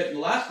 Yet in the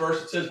last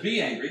verse it says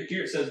be angry.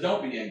 Here it says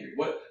don't be angry.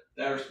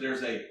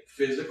 There's a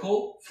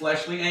physical,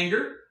 fleshly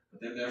anger,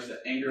 but then there's the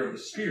anger of the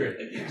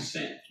Spirit against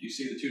sin. You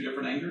see the two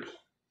different angers?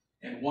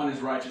 And one is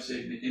righteous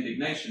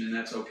indignation, and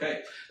that's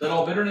okay. Let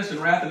all bitterness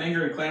and wrath and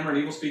anger and clamor and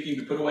evil speaking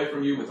be put away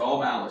from you with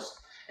all malice.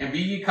 And be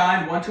ye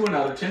kind one to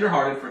another,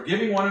 tenderhearted,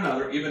 forgiving one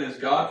another, even as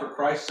God for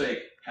Christ's sake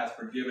hath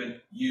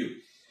forgiven you.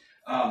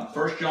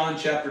 1 John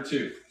chapter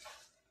 2.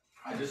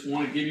 I just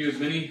want to give you as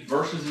many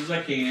verses as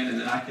I can,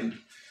 and then I can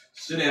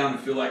sit down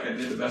and feel like I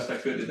did the best I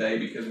could today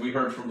because we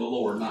heard from the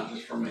Lord, not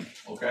just from me.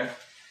 Okay?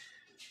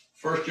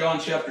 1 John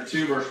chapter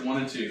 2, verse 1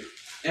 and 2.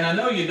 And I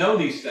know you know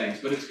these things,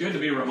 but it's good to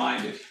be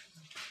reminded.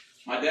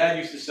 My dad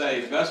used to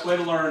say, the best way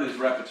to learn is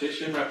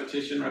repetition,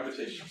 repetition,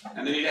 repetition.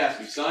 And then he'd ask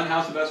me, son,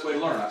 how's the best way to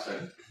learn? I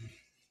said,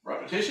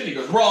 repetition. He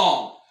goes,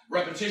 wrong.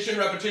 Repetition,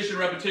 repetition,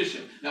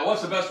 repetition. Now,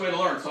 what's the best way to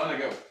learn, son? I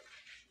go,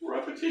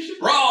 repetition.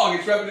 Wrong.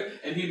 It's repetition.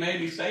 And he made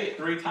me say it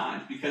 3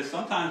 times because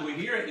sometimes we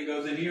hear it and it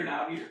goes in here and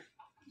out here.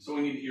 So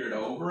we need to hear it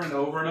over and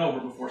over and over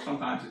before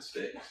sometimes it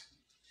sticks.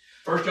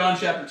 1 John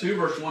chapter 2,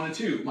 verse 1 and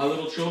 2. My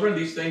little children,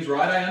 these things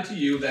write I unto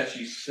you, that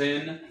ye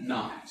sin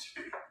not.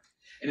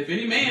 And if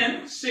any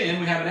man sin,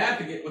 we have an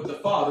advocate with the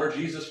Father,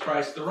 Jesus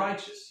Christ the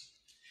righteous.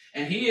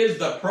 And he is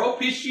the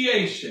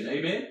propitiation.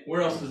 Amen?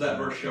 Where else does that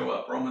verse show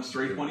up? Romans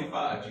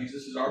 3:25.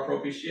 Jesus is our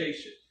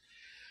propitiation.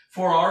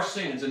 For our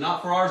sins, and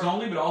not for ours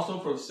only, but also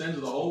for the sins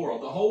of the whole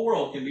world. The whole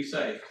world can be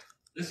saved.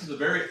 This is a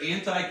very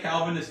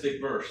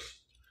anti-Calvinistic verse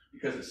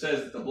because it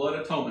says that the blood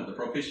atonement, the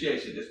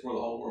propitiation, is for the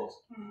whole world.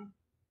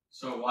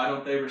 So why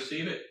don't they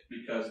receive it?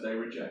 Because they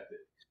reject it.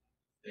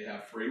 They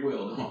have free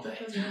will, don't they?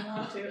 Because they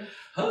want to.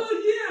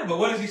 Oh, yeah. But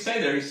what does he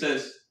say there? He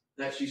says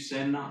that you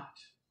sin not.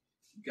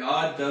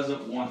 God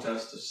doesn't want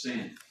us to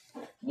sin.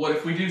 What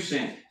if we do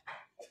sin?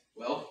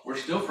 Well, we're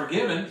still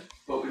forgiven,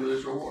 but we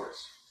lose rewards.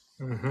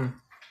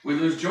 We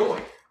lose joy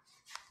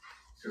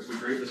because we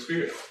grieve the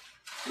Spirit.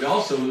 We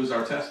also lose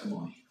our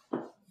testimony.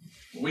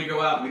 When we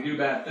go out and we do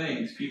bad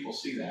things, people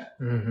see that.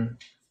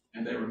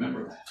 And they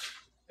remember that.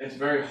 It's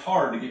very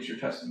hard to get your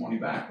testimony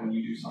back when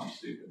you do something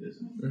stupid,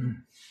 isn't it?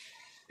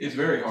 It's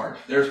very hard.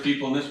 There's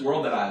people in this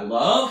world that I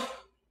love,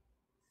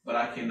 but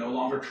I can no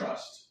longer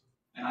trust.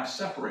 And I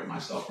separate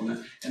myself from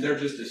them. And they're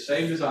just as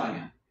saved as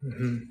I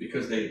am.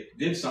 Because they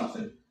did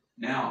something.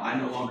 Now I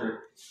no longer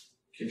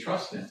can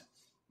trust them.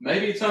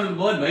 Maybe it's under the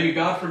blood. Maybe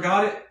God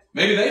forgot it.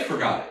 Maybe they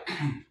forgot it.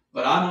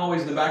 But I'm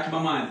always in the back of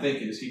my mind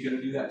thinking, is he going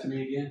to do that to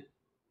me again?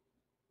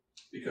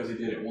 Because he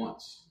did it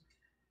once.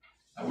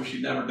 I wish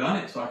he'd never done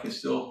it so I can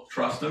still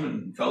trust him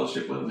and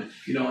fellowship with him.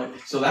 You know,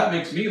 so that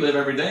makes me live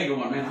every day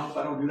going, man, I hope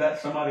I don't do that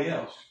to somebody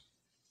else.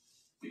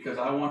 Because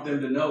I want them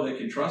to know they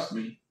can trust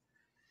me.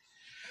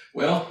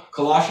 Well,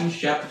 Colossians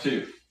chapter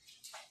 2.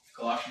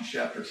 Colossians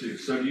chapter 2.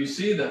 So do you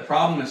see the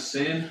problem is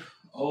sin?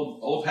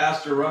 Old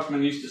Pastor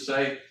Ruckman used to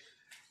say,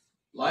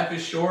 life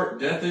is short,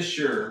 death is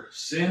sure.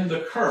 Sin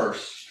the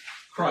curse,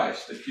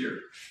 Christ the cure.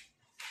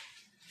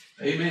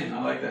 Amen.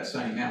 I like that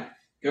saying. Now,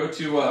 go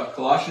to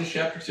Colossians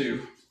chapter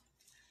 2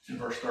 and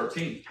verse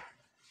 13.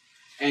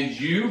 And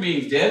you,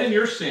 being dead in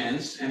your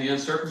sins and the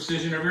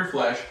uncircumcision of your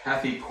flesh,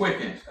 hath he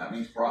quickened, that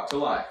means brought to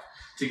life,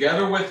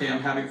 together with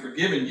him, having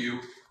forgiven you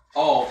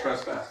all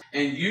trespass.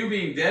 And you,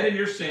 being dead in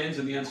your sins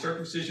and the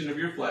uncircumcision of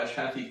your flesh,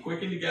 hath he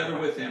quickened together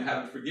with him,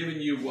 having forgiven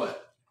you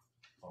what?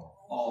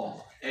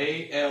 All.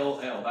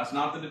 A-L-L. That's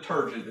not the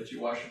detergent that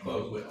you wash your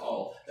clothes with.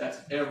 All. That's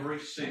every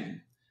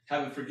sin.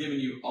 Having forgiven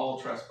you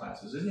all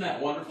trespasses. Isn't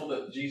that wonderful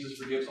that Jesus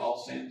forgives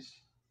all sins?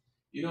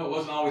 You know, it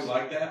wasn't always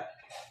like that.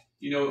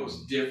 You know, it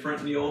was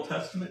different in the Old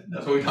Testament.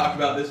 That's what we talked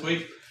about this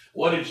week.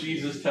 What did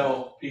Jesus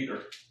tell Peter?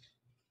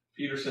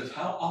 Peter says,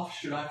 how often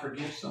should I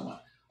forgive someone?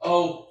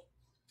 Oh,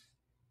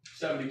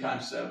 70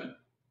 times 7.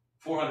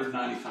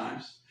 490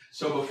 times.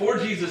 So before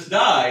Jesus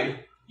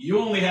died, you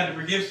only had to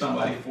forgive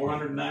somebody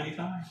 490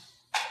 times.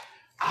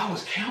 I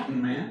was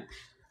counting, man.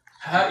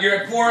 You're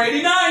at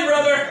 489,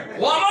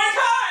 brother. One more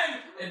time.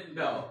 And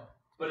no.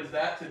 But is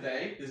that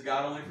today? Does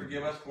God only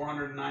forgive us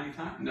 490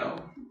 times?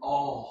 No.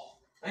 All.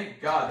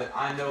 Thank God that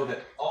I know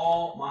that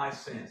all my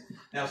sins.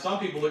 Now, some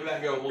people look at that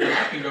and go, well, then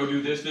I can go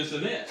do this, this,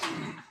 and this.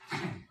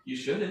 You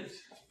shouldn't.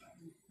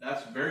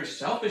 That's very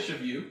selfish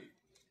of you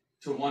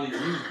to want to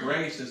use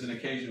grace as an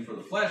occasion for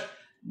the flesh.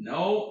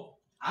 No,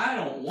 I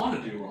don't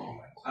want to do wrong.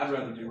 I'd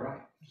rather do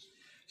right.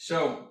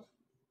 So,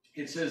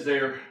 it says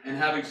there, and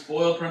having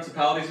spoiled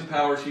principalities and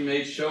powers, he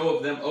made show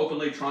of them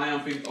openly,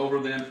 triumphing over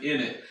them in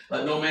it.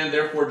 Let no man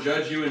therefore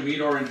judge you in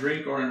meat or in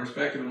drink or in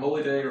respect of a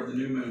holy day or of the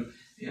new moon,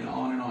 and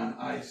on and on.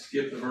 I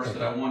skipped the verse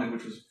that I wanted,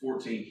 which was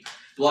 14.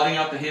 Blotting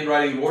out the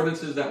handwriting of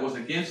ordinances that was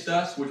against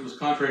us, which was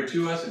contrary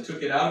to us, and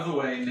took it out of the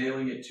way,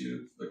 nailing it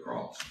to the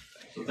cross.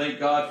 So thank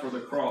God for the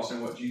cross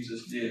and what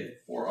Jesus did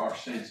for our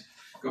sins.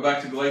 Go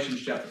back to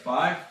Galatians chapter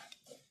 5.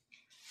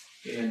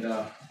 And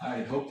I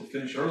had hoped to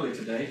finish early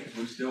today because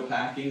we're still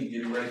packing and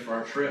getting ready for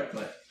our trip.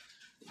 But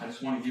I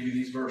just want to give you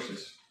these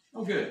verses.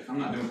 Oh, good. I'm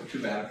not doing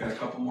too bad. I've got a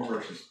couple more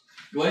verses.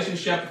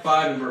 Galatians chapter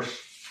 5 and verse...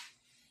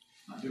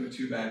 Not doing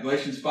too bad.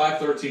 Galatians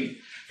 5:13.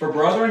 For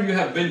brethren, you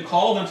have been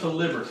called unto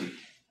liberty.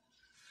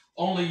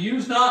 Only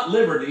use not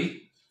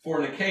liberty for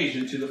an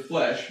occasion to the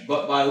flesh,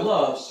 but by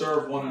love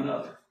serve one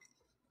another.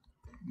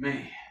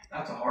 Man,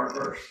 that's a hard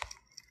verse.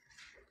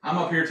 I'm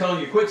up here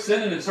telling you, quit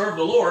sinning and serve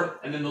the Lord.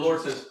 And then the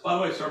Lord says, by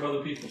the way, serve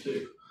other people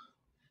too.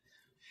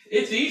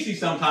 It's easy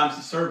sometimes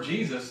to serve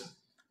Jesus.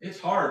 It's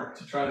hard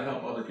to try to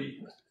help other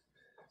people.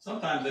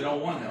 Sometimes they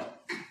don't want help.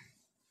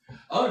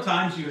 Other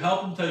times you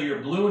help them till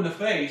you're blue in the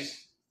face,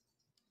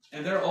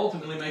 and they're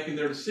ultimately making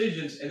their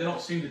decisions, and they don't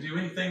seem to do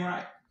anything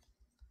right.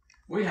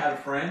 We had a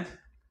friend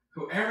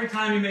who every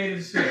time he made a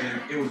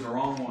decision, it was the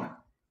wrong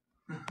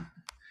one.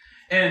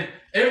 And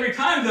every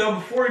time, though,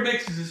 before he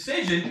makes his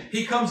decision,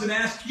 he comes and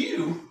asks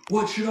you,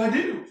 what should I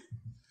do?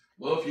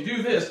 Well, if you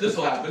do this, this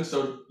will happen,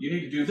 so you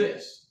need to do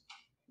this.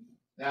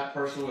 That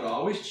person would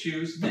always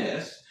choose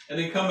this, and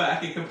then come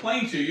back and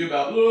complain to you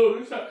about,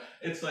 oh,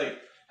 it's like,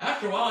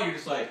 after a while, you're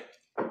just like,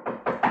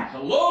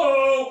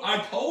 hello,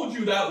 I told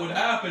you that would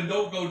happen,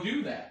 don't go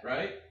do that,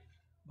 right?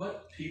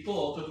 But people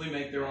ultimately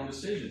make their own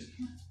decisions.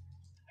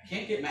 I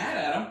can't get mad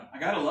at them. I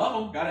got to love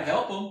them, got to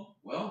help them.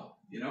 Well,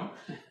 you know,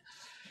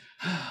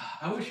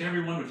 I wish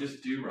everyone would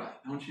just do right,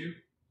 don't you?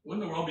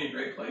 Wouldn't the world be a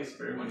great place if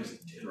everyone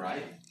just did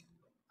right?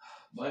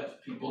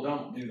 But people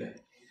don't, do they?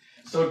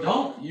 So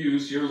don't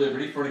use your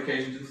liberty for an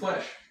occasion to the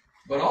flesh.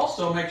 But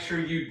also make sure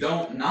you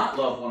don't not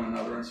love one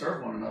another and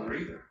serve one another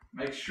either.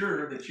 Make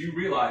sure that you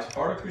realize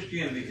part of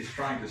Christianity is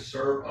trying to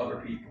serve other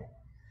people.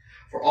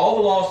 For all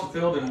the law is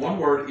fulfilled in one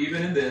word,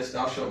 even in this,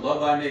 thou shalt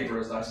love thy neighbor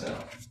as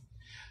thyself.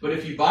 But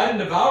if you bite and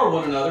devour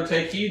one another,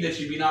 take heed that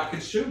ye be not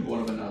consumed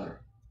one of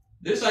another.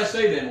 This I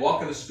say then,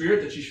 walk in the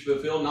Spirit, that ye should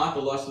fulfill not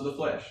the lust of the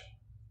flesh.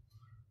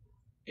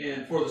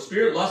 And for the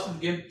Spirit lusteth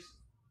against,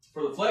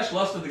 for the flesh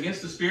lusteth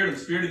against the Spirit, and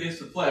the Spirit against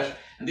the flesh,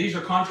 and these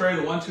are contrary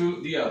the one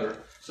to the other,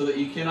 so that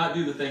you cannot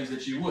do the things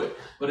that you would.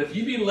 But if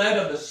you be led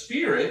of the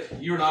Spirit,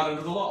 you are not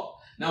under the law.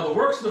 Now the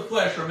works of the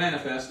flesh are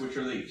manifest, which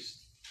are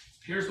these.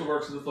 Here's the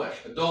works of the flesh: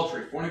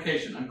 adultery,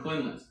 fornication,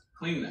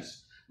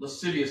 uncleanness,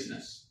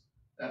 lasciviousness.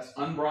 That's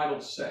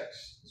unbridled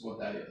sex, is what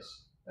that is.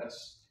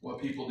 That's what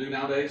people do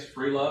nowadays.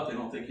 Free love, they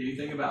don't think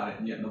anything about it,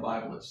 and yet in the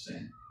Bible it's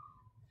sin.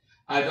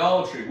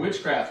 Idolatry,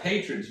 witchcraft,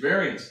 hatreds,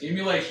 variance,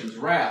 emulations,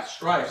 wrath,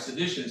 strife,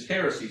 seditions,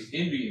 heresies,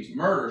 envyings,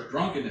 murders,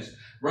 drunkenness,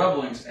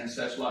 revelings, and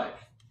such like.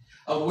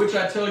 Of which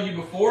I tell you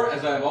before,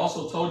 as I have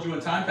also told you in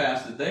time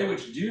past, that they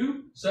which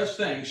do such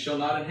things shall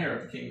not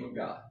inherit the kingdom of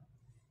God.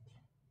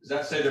 Does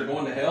that say they're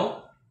going to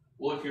hell?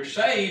 Well, if you're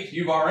saved,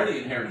 you've already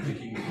inherited the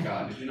kingdom of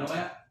God. Did you know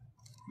that?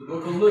 The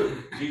book of Luke,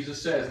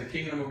 Jesus says the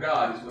kingdom of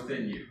God is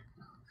within you.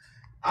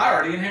 I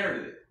already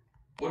inherited it.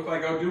 What if I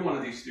go do one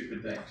of these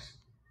stupid things?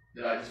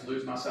 Did I just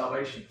lose my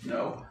salvation?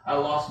 No, I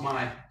lost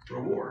my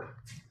reward.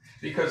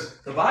 Because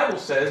the Bible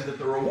says that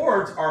the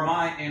rewards are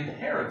my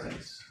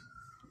inheritance.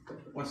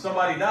 When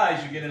somebody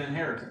dies, you get an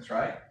inheritance,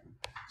 right?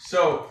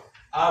 So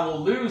I will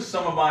lose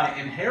some of my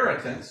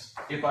inheritance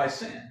if I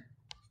sin.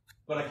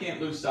 But I can't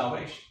lose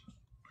salvation.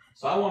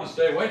 So I want to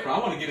stay away from it. I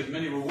want to get as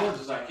many rewards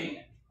as I can.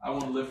 I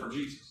want to live for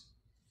Jesus.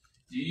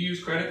 Do you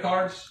use credit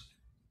cards?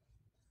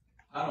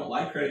 I don't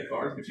like credit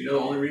cards, but you know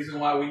the only reason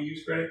why we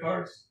use credit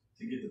cards?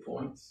 To get the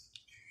points.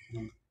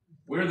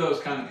 We're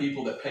those kind of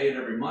people that pay it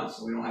every month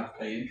so we don't have to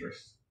pay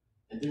interest.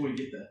 And then we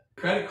get the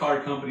credit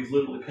card companies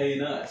literally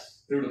paying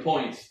us through the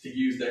points to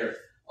use their,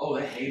 oh,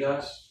 they hate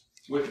us.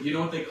 You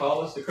know what they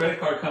call us? The credit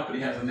card company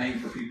has a name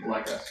for people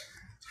like us.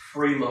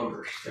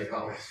 Freeloaders, they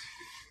call us.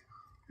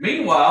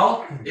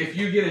 Meanwhile, if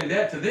you get in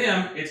debt to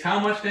them, it's how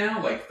much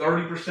now? Like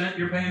 30%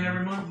 you're paying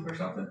every month or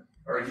something?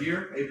 Or a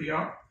year,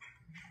 APR?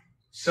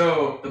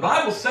 So the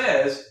Bible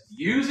says,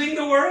 using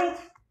the world,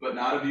 but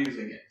not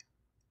abusing it.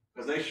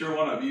 Because they sure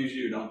want to abuse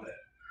you, don't they?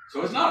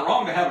 So it's not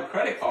wrong to have a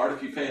credit card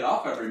if you pay it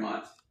off every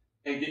month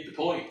and get the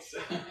points.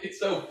 It's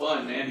so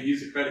fun, man, to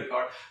use a credit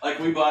card. Like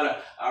we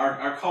bought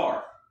our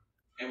car,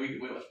 and we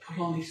let's put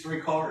on these 3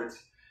 cards.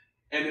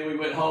 And then we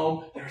went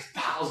home, there's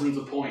thousands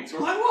of points. We're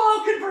like,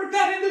 whoa, convert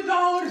that into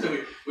dollars.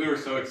 And we were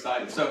so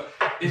excited. So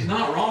it's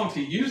not wrong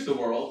to use the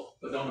world,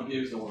 but don't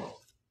abuse the world.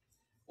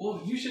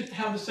 Well, you should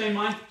have the same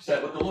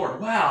mindset with the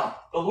Lord. Wow,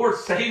 the Lord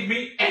saved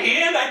me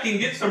and I can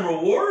get some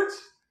rewards?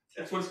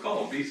 That's what it's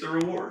called, Visa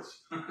rewards.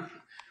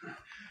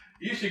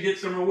 You should get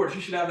some rewards.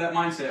 You should have that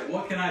mindset.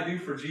 What can I do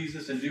for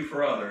Jesus and do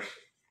for others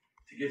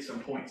to get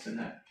some points in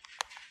that?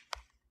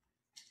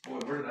 Boy,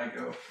 where did I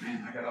go?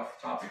 Man, I got off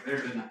the topic there,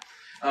 didn't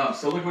I?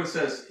 So look what it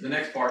says, the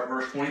next part,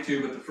 verse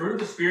 22. But the fruit of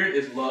the Spirit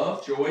is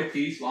love, joy,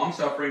 peace,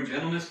 long-suffering,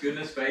 gentleness,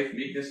 goodness, faith,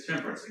 meekness,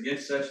 temperance.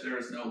 Against such there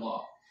is no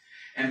law.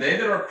 And they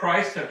that are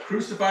Christ have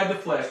crucified the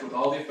flesh with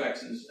all the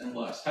affections and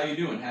lusts. How you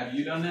doing? Have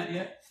you done that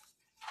yet?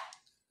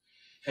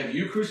 Have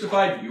you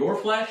crucified your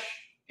flesh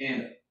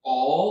and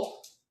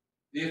all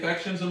the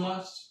affections and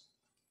lusts?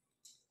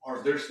 Or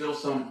is there still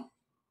some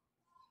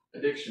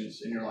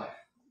addictions in your life?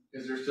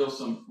 Is there still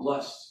some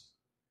lusts?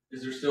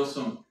 Is there still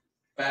some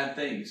bad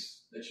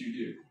things that you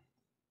do?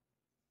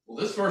 Well,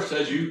 this verse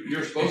says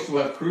you're supposed to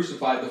have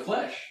crucified the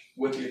flesh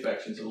with the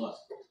affections and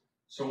lusts.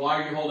 So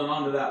why are you holding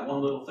on to that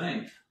one little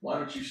thing? Why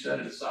don't you set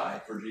it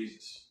aside for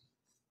Jesus?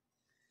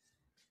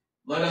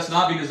 Let us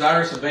not be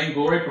desirous of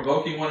vainglory,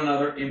 provoking one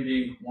another,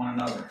 envying one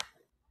another.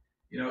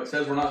 You know, it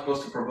says we're not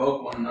supposed to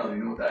provoke one another.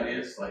 You know what that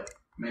is? Like,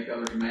 make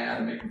others mad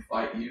and make them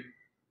fight you.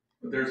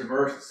 But there's a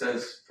verse that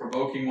says,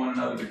 provoking one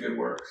another to good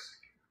works.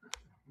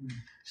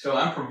 So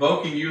I'm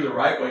provoking you the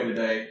right way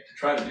today to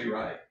try to do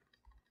right.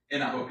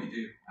 And I hope you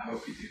do. I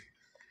hope you do.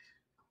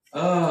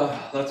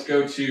 Let's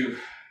go to,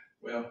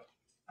 well,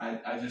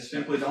 I just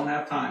simply don't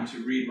have time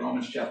to read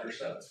Romans chapter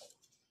 7.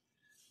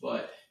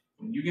 But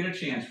when you get a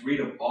chance, read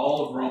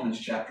all of Romans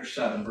chapter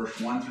 7, verse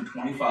 1 through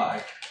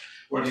 25,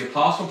 where the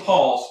Apostle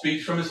Paul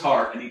speaks from his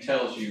heart and he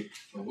tells you,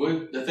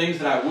 the things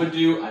that I would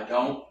do, I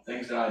don't. The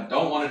things that I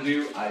don't want to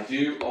do, I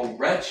do. O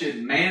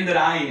wretched man that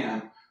I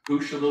am,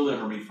 who shall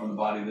deliver me from the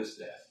body of this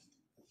death?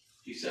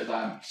 He says,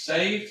 I'm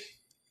saved,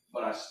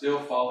 but I still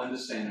fall into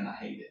sin and I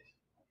hate it.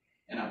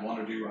 And I want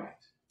to do right.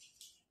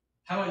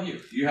 How about you?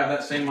 Do you have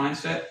that same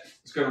mindset?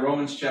 Let's go to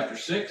Romans chapter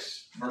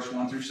 6, verse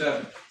 1 through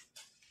 7.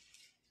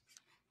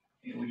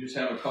 And we just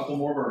have a couple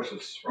more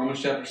verses.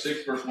 Romans chapter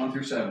 6, verse 1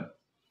 through 7.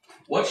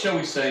 What shall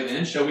we say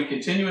then? Shall we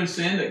continue in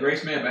sin that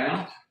grace may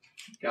abound?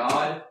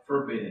 God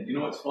forbid. You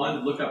know what's fun?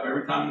 To look up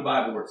every time in the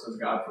Bible where it says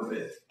God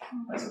forbid.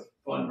 That's a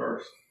fun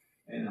verse.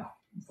 And a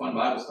fun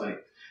Bible study.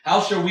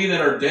 How shall we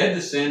that are dead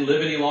to sin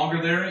live any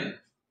longer therein?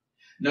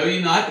 Know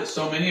ye not that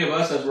so many of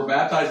us as were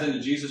baptized into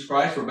Jesus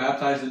Christ were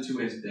baptized into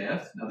his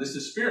death? Now this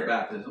is spirit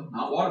baptism,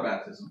 not water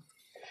baptism.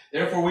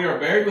 Therefore we are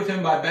buried with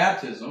him by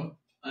baptism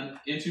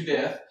into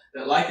death,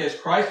 that like as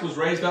Christ was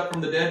raised up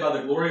from the dead by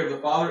the glory of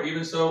the Father,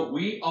 even so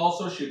we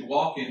also should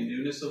walk in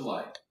newness of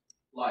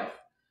life.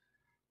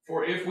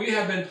 For if we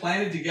have been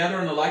planted together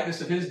in the likeness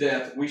of his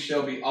death, we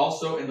shall be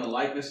also in the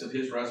likeness of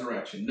his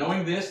resurrection.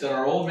 Knowing this, that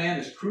our old man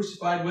is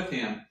crucified with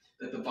him,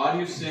 that the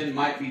body of sin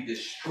might be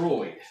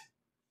destroyed,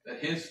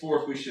 that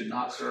henceforth we should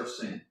not serve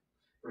sin.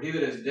 For he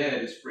that is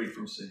dead is freed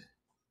from sin.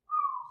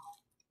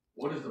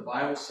 What is the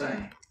Bible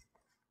saying? It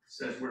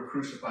says we're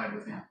crucified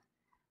with him.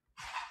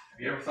 Have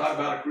you ever thought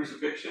about a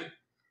crucifixion?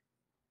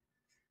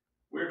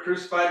 We're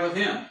crucified with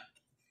him.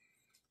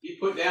 He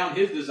put down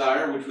his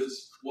desire, which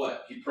was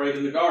what? He prayed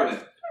in the garden.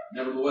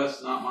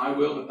 Nevertheless, not my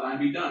will, but thine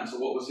be done. So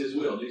what was his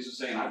will? Jesus was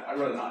saying, I'd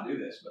rather not do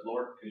this, but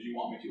Lord, because you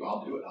want me to,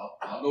 I'll do it.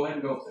 I'll go ahead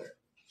and go up there.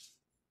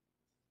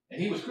 And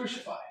he was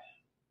crucified.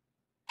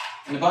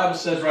 And the Bible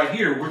says right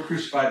here, we're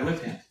crucified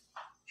with him.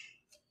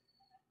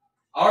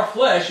 Our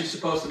flesh is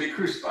supposed to be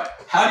crucified.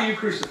 How do you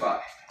crucify?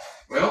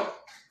 Well,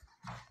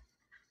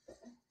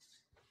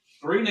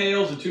 3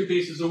 nails and 2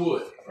 pieces of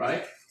wood,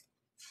 right?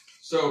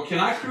 So can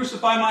I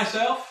crucify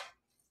myself?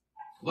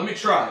 Let me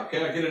try.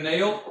 Okay, I get a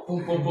nail,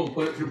 boom, boom, boom,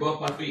 put it through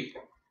both my feet.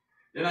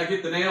 Then I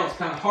get the nail. It's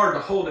kind of hard to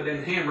hold it in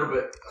the hammer,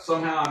 but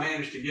somehow I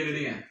managed to get it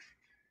in.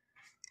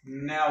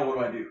 Now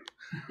what do?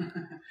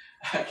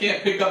 I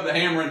can't pick up the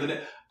hammer and the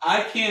nail.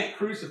 I can't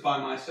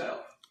crucify myself.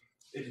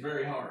 It's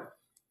very hard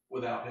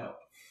without help.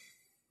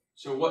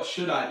 So what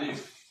should I do?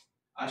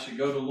 I should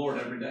go to the Lord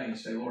every day and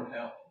say, Lord,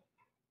 help.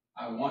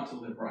 I want to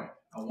live right.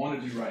 I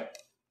want to do right.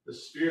 The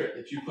Spirit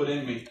that you put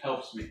in me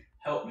helps me.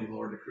 Help me,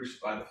 Lord, to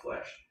crucify the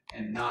flesh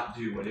and not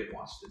do what it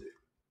wants to do.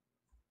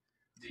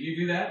 Do you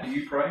do that? Do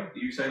you pray? Do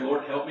you say,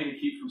 Lord, help me to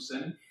keep from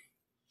sinning?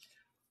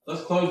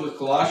 Let's close with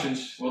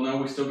Colossians. Well, no,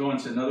 we still go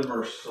into another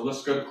verse. So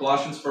let's go to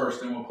Colossians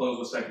first, then we'll close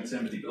with 2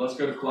 Timothy. But let's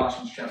go to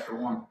Colossians chapter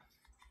 1.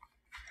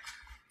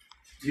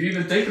 Do you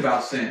even think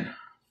about sin?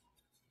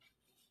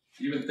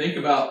 Do you even think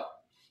about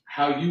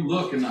how you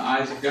look in the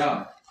eyes of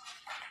God?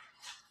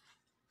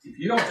 If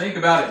you don't think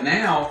about it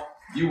now,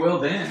 you will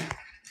then.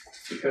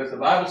 Because the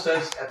Bible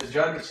says at the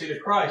judgment seat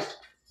of Christ,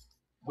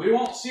 we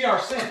won't see our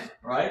sin,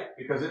 right?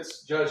 Because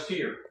it's judged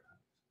here.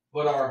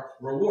 But our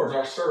rewards,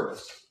 our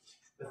service,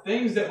 the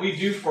things that we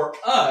do for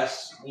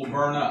us will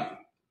burn up.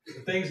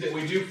 The things that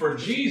we do for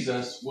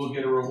Jesus will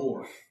get a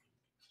reward.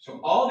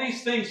 So all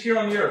these things here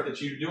on the earth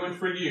that you're doing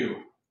for you,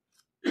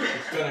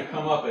 it's going to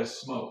come up as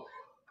smoke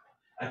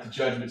at the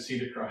judgment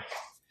seat of Christ.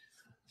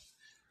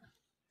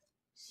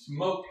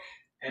 Smoke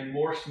and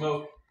more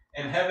smoke.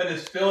 And heaven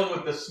is filling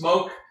with the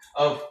smoke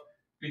of,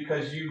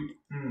 because you,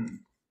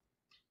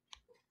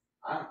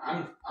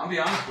 I'll be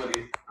honest with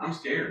you, I'm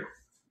scared.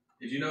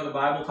 Did you know the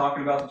Bible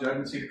talking about the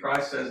judgment seat of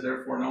Christ says,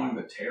 therefore knowing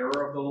the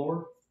terror of the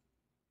Lord?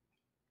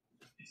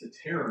 It's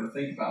a terror to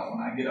think about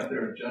when I get up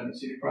there at the judgment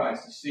seat of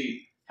Christ to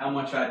see how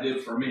much I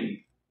did for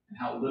me and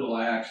how little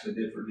I actually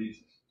did for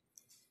Jesus.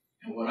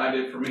 And what I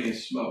did for me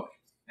is smoke.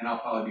 And I'll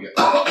probably be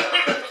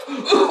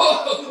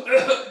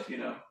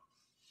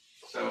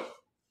So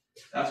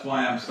that's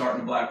why I'm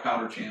starting the black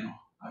powder channel.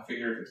 I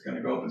figure if it's going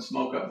to go up and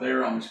smoke up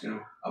there, I'm just going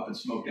to up and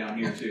smoke down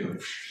here too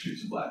and shoot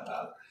some black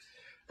powder.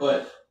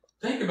 But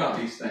think about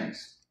these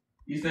things.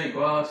 You think,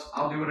 well,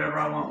 I'll do whatever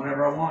I want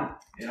whenever I want,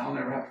 and I'll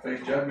never have to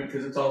face judgment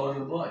because it's all in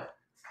the blood.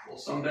 Well,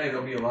 someday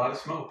there'll be a lot of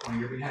smoke on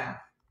your behalf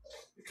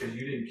because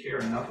you didn't care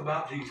enough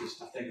about Jesus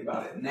to think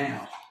about it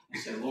now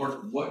and say,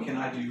 Lord, what can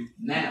I do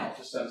now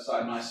to set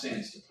aside my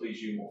sins to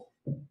please you more?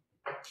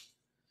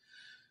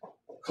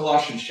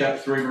 Colossians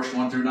chapter 3, verse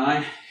 1 through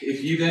 9.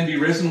 If ye then be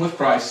risen with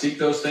Christ, seek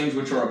those things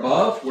which are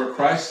above, where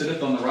Christ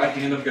sitteth on the right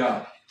hand of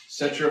God.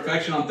 Set your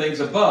affection on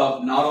things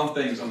above, not on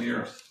things on the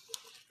earth.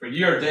 For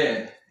ye are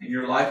dead, and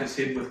your life is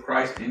hid with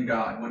Christ in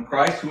God. When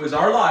Christ, who is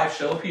our life,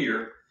 shall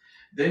appear,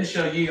 then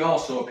shall ye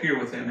also appear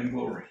with him in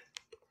glory.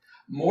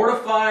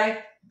 Mortify,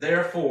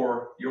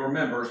 therefore, your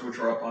members which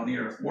are upon the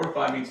earth.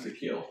 Mortify means to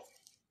kill.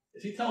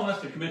 Is he telling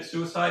us to commit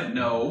suicide?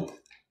 No.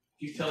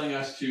 He's telling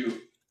us to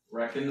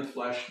reckon the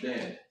flesh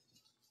dead.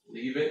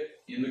 Leave it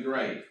in the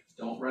grave.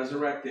 Don't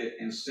resurrect it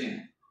and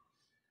sin.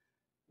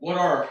 What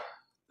are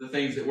the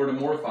things that we're to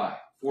mortify?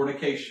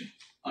 Fornication,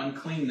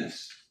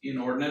 uncleanness,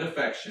 inordinate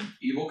affection,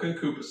 evil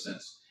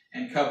concupiscence,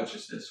 and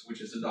covetousness,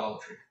 which is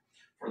idolatry.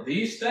 For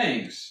these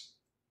things'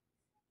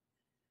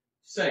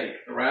 sake,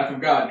 the wrath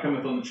of God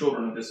cometh on the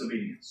children of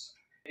disobedience,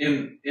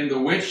 in the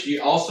which ye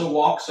also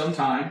walked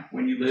sometime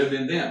when ye lived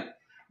in them.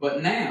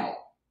 But now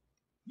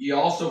ye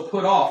also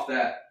put off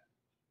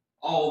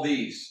all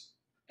these: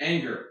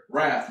 anger,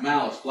 wrath,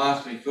 malice,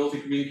 blasphemy,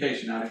 filthy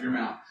communication out of your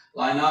mouth.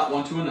 Lie not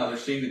one to another,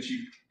 seeing that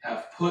you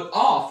have put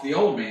off the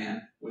old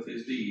man with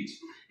his deeds,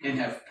 and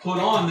have put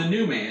on the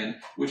new man,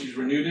 which is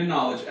renewed in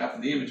knowledge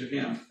after the image of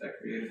him that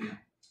created him.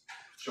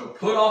 So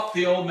put off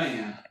the old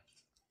man.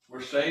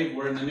 We're saved,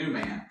 we're in the new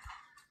man.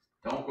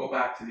 Don't go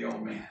back to the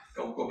old man.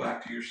 Don't go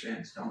back to your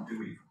sins. Don't do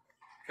evil.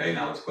 Okay,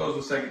 now let's close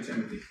with 2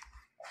 Timothy.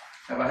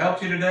 Have I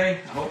helped you today?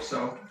 I hope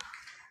so.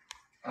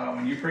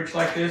 When you preach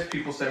like this,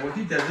 people say, well,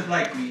 he doesn't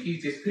like me.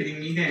 He's just putting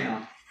me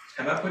down.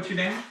 Have I put you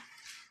down?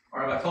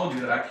 Or have I told you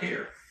that I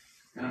care?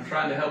 And I'm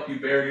trying to help you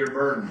bear your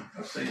burden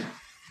of sin.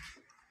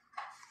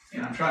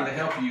 And I'm trying to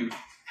help you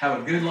have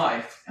a good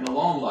life and a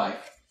long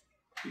life.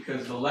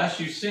 Because the less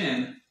you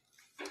sin,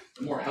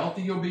 the more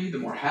healthy you'll be, the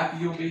more happy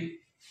you'll be,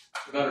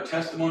 the better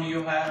testimony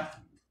you'll have.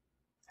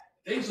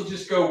 Things will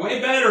just go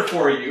way better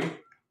for you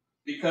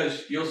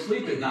because you'll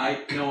sleep at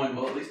night knowing,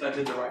 well, at least I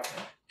did the right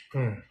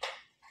thing.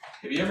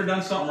 Have you ever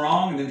done something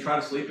wrong and then try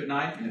to sleep at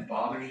night and it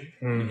bothers you?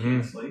 You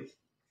can't sleep.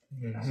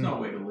 That's no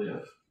way to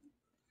live.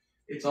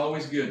 It's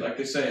always good. Like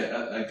they say,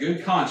 a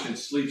good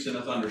conscience sleeps in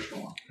a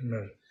thunderstorm.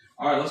 Amen.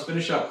 All right, let's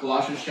finish up.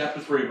 Colossians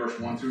chapter 3, verse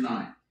 1 through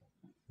 9.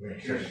 We're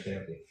in 2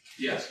 Timothy.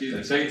 Yeah, excuse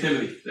me. 2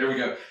 Timothy. There we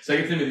go.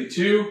 2 Timothy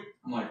 2.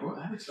 I'm like, what?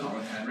 That's not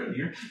what I had written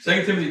here.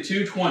 2 Timothy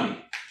 2:20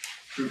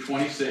 through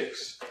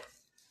 26.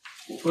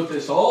 We'll put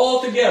this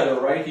all together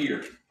right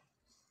here.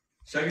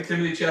 2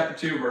 Timothy chapter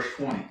 2, verse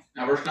 20.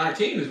 Now, verse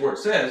 19 is where it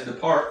says,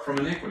 depart from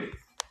iniquity.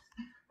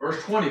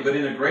 Verse 20, but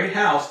in a great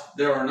house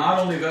there are not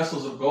only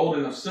vessels of gold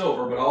and of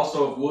silver, but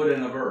also of wood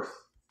and of earth,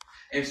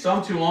 and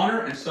some to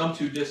honor and some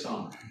to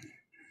dishonor.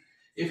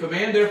 If a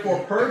man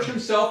therefore purge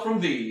himself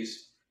from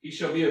these, he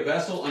shall be a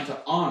vessel unto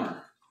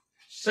honor,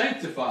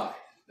 sanctified.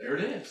 There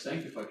it is,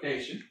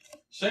 sanctification.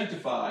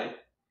 Sanctified,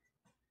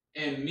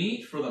 and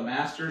meet for the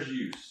master's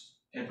use,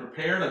 and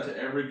prepared unto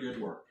every good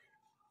work.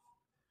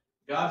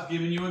 God's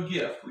given you a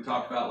gift we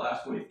talked about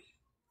last week.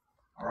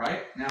 All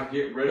right? Now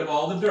get rid of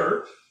all the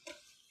dirt.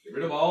 Get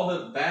rid of all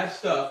the bad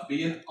stuff.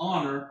 Be an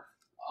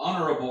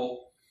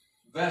honorable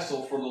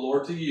vessel for the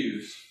Lord to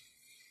use.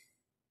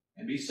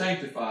 And be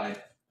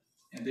sanctified.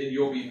 And then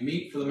you'll be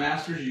meet for the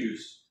master's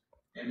use.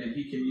 And then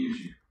he can use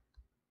you.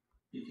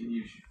 He can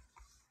use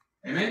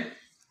you. Amen?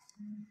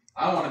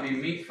 I want to be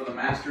meet for the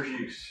master's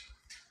use.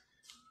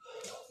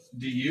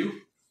 Do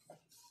you?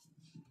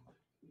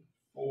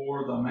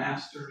 For the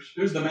master's.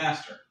 Who's the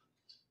master?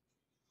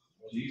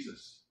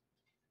 Jesus.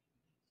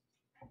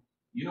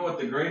 You know what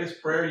the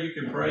greatest prayer you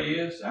can pray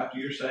is after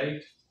you're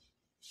saved?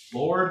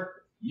 Lord,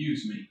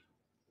 use me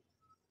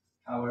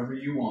however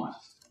you want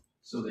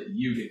so that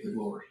you get the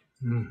glory.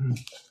 Mm-hmm.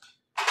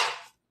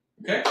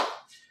 Okay?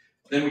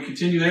 Then we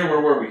continue there.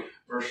 Where were we?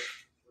 Verse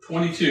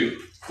 22.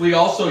 Flee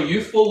also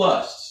youthful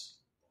lusts,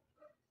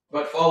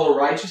 but follow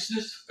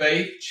righteousness,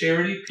 faith,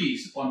 charity,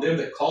 peace upon them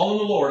that call on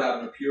the Lord out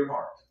of a pure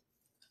heart.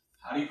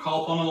 How do you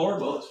call upon the Lord?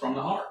 Well, it's from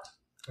the heart.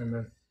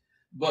 Amen.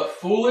 But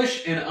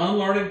foolish and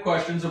unlearned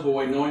questions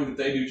avoid, knowing that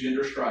they do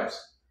gender strifes.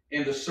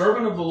 And the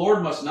servant of the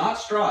Lord must not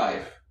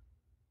strive,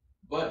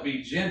 but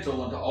be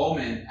gentle unto all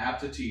men,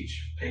 apt to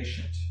teach,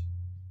 patient.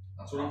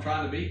 That's what I'm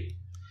trying to be.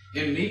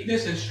 In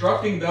meekness,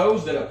 instructing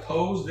those that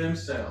oppose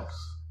themselves.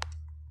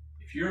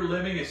 If you're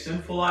living a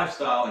sinful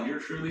lifestyle and you're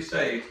truly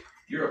saved,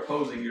 you're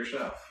opposing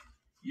yourself.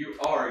 You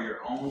are your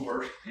own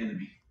worst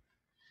enemy.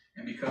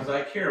 And because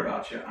I care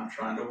about you, I'm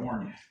trying to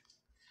warn you.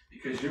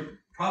 Because you're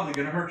probably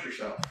going to hurt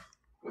yourself.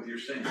 with your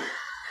sin.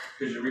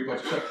 Because you reap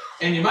what you sow.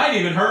 And you might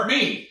even hurt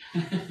me.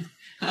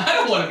 I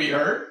don't want to be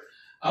hurt.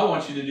 I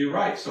want you to do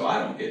right so I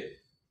don't get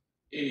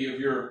any of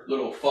your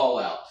little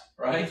fallout,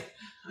 right?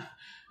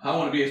 I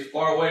want to be as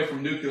far away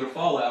from nuclear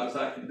fallout as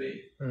I can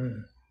be.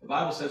 Mm. The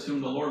Bible says,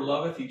 whom the Lord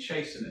loveth, he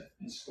chasteneth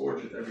and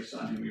scourgeth every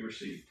son whom he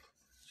receives.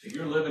 So if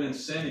you're living in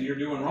sin and you're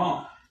doing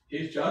wrong,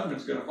 his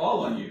judgment's going to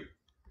fall on you.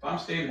 If I'm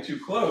standing too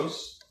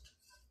close,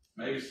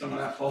 maybe some of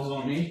that falls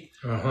on me.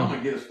 I'm going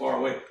to get as far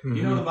away. Mm-hmm.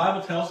 You know, the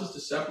Bible tells us to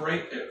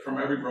separate from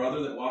every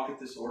brother that walketh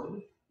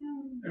disorderly.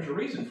 There's a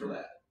reason for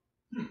that.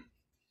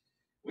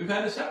 We've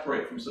had to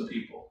separate from some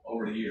people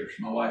over the years,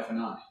 my wife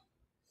and I.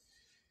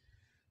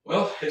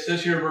 Well, it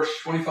says here in verse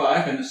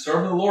 25, and the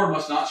servant of the Lord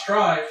must not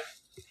strive,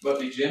 but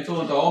be gentle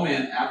unto all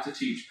men, apt to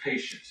teach,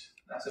 patient.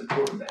 That's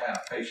important to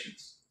have,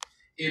 patience.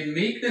 In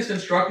meekness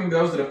instructing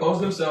those that oppose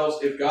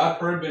themselves, if God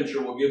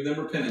peradventure will give them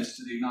repentance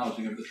to the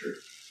acknowledging of the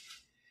truth.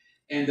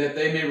 And that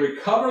they may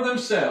recover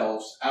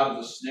themselves out of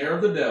the snare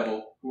of the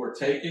devil, who are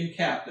taken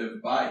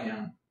captive by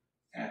him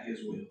at his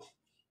will.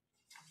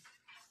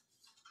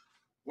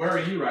 Where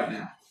are you right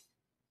now?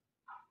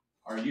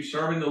 Are you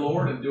serving the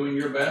Lord and doing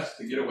your best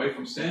to get away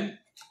from sin?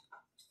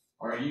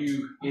 Or are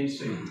you in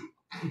sin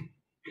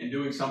and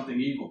doing something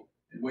evil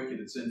and wicked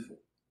and sinful?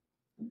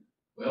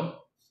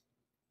 Well,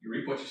 you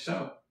reap what you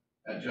sow.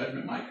 That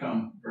judgment might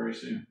come very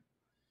soon.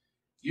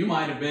 You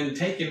might have been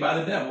taken by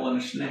the devil in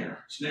a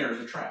snare. Snare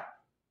is a trap.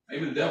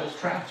 Maybe the devil's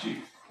trapped you,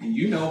 and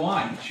you know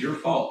why. It's your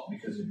fault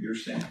because of your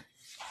sin.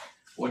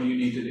 What do you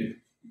need to do?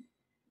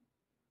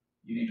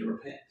 You need to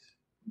repent.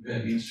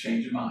 That means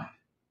change your mind.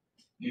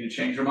 You need to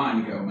change your mind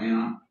and go,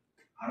 man,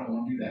 I don't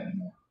want to do that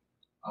anymore.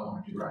 I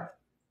want to do right.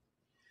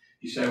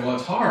 You say, well,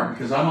 it's hard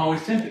because I'm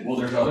always tempted. Well,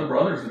 there's other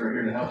brothers that are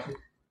here to help you.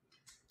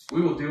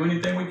 We will do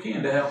anything we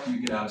can to help you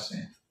get out of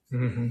sin.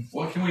 Mm-hmm.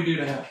 What can we do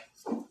to help?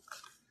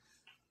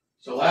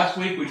 So last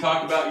week we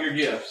talked about your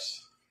gifts.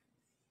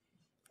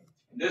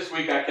 This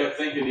week I kept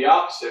thinking the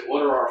opposite.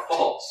 What are our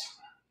faults?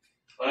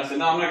 But I said,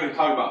 no, I'm not going to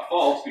talk about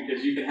faults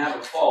because you can have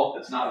a fault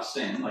that's not a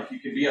sin. Like you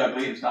can be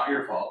ugly, it's not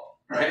your fault,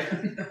 right?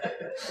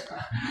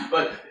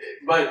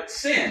 but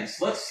sins.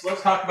 Let's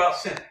talk about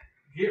sin.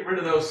 Get rid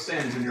of those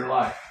sins in your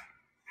life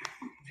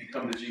and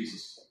come to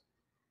Jesus.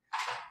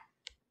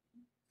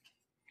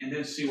 And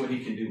then see what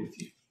he can do with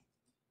you.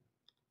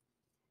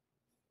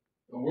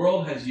 The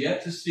world has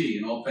yet to see,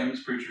 an old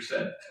famous preacher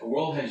said, the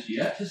world has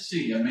yet to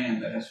see a man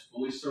that has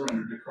fully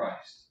surrendered to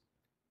Christ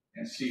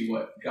and see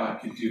what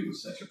God can do with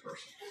such a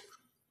person.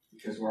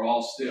 Because we're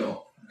all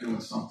still doing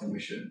something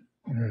we shouldn't.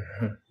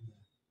 Mm-hmm.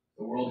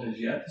 The world has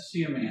yet to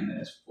see a man that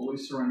has fully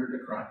surrendered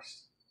to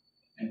Christ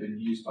and been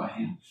used by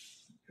him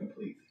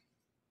completely.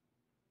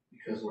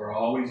 Because we're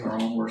always our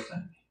own worst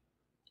enemy.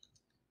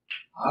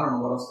 I don't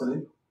know what else to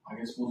do. I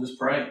guess we'll just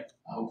pray.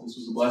 I hope this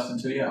was a blessing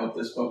to you. I hope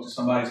this spoke to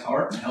somebody's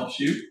heart and helps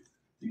you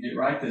to get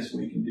right this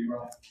week and do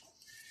right.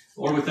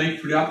 Lord, we thank you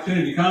for the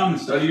opportunity to come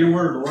and study your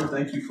word. Lord,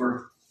 thank you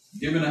for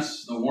giving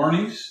us the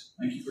warnings.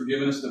 Thank you for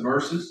giving us the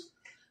verses.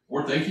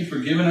 Lord, thank you for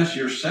giving us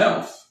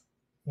yourself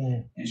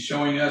and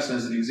showing us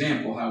as an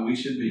example how we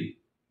should be.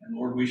 And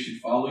Lord, we should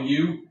follow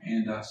you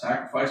and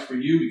sacrifice for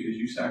you because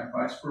you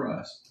sacrificed for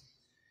us.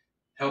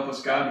 Help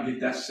us, God, to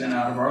get that sin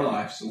out of our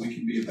life so we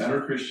can be a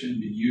better Christian,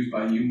 be used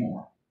by you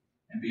more,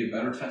 and be a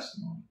better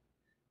testimony.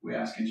 We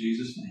ask in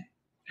Jesus' name.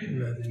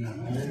 Amen.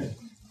 Amen.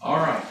 All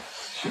right.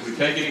 Should we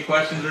take any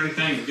questions or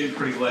anything? It's getting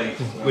pretty late.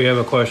 So. We have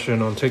a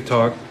question on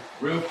TikTok.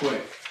 Real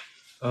quick.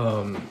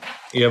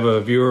 You have a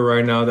viewer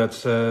right now that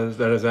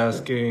is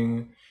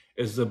asking,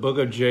 is the book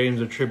of James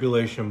a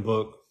tribulation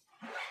book?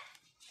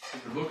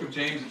 Is the book of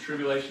James a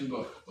tribulation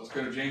book? Let's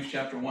go to James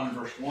chapter 1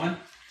 verse 1.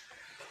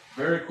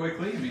 Very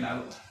quickly. I mean,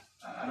 I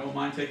don't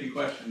mind taking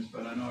questions,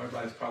 but I know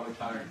everybody's probably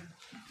tired.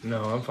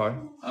 No, I'm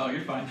fine. Oh,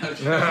 you're fine.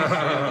 Joe's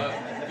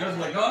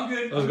like, oh, I'm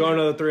good. Let's go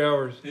another 3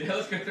 hours. Yeah,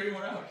 let's go 3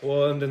 more hours.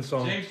 We'll end in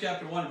song. James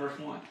chapter 1, verse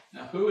 1.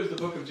 Now, who is the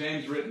book of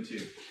James written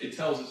to? It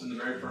tells us in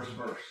the very first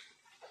verse.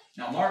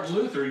 Now, Martin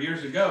Luther,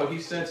 years ago,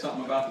 he said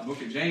something about the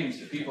book of James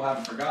that people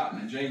haven't forgotten.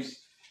 And James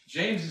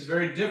is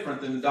very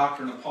different than the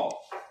doctrine of Paul.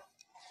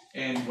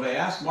 And when they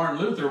asked Martin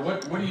Luther,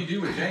 what do you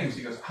do with James?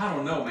 He goes, I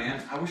don't know,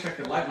 man. I wish I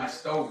could light my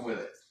stove with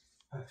it.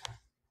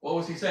 What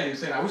was he saying? He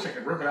was saying, I wish I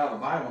could rip it out of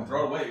the Bible and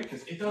throw it away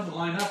because it doesn't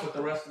line up with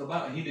the rest of the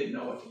Bible. And he didn't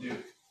know what to do.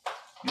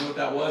 You know what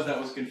that was?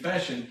 That was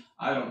confession.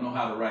 I don't know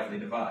how to rightly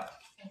divide,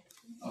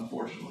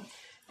 unfortunately.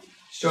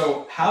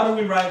 So how do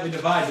we rightly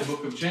divide the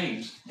book of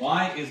James?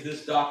 Why is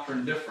this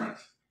doctrine different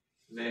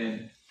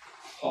than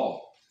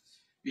Paul?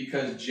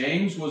 Because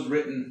James was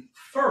written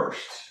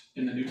first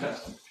in the New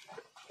Testament.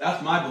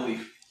 That's my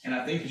belief. And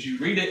I think as you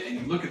read it and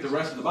you look at the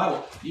rest of the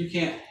Bible, you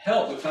can't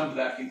help but come to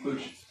that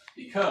conclusion.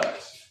 Because,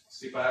 let's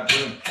see if I have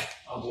room.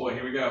 Oh boy,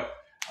 here we go.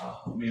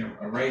 Let me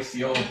erase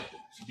the old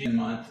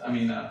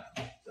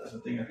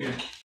the thing up here.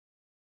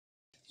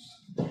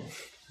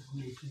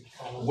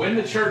 When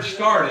the church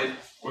started,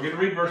 we're going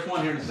to read verse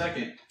 1 here in a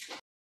second.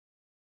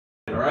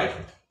 All right?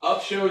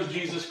 Up shows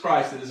Jesus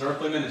Christ in his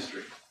earthly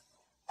ministry.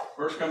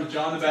 First comes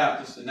John the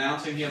Baptist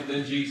announcing him,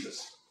 then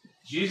Jesus.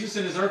 Jesus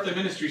in his earthly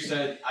ministry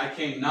said, I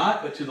came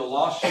not but to the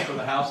lost sheep of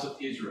the house of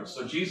Israel.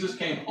 So Jesus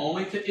came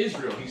only to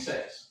Israel, he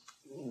says.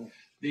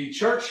 The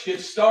church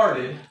gets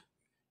started,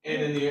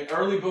 and in the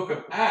early book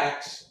of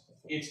Acts,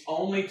 it's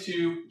only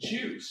to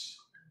Jews.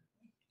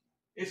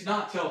 It's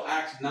not till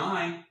Acts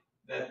 9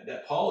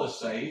 that Paul is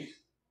saved.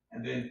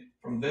 And then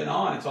from then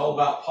on, it's all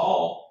about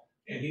Paul.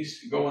 And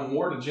he's going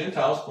more to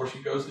Gentiles. Of course,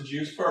 he goes to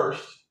Jews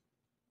first.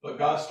 But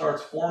God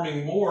starts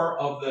forming more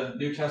of the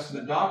New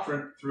Testament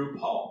doctrine through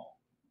Paul.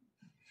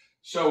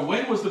 So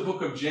when was the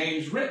book of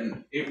James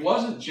written? It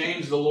wasn't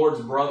James, the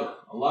Lord's brother.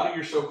 A lot of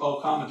your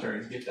so-called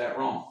commentaries get that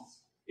wrong.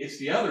 It's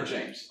the other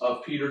James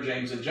of Peter,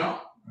 James, and John.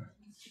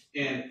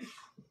 And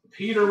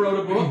Peter wrote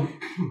a book,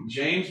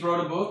 James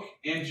wrote a book,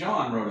 and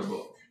John wrote a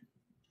book.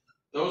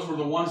 Those were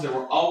the ones that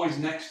were always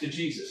next to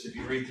Jesus, if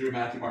you read through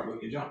Matthew, Mark,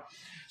 Luke, and John.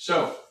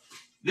 So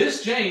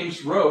this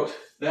James wrote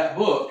that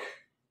book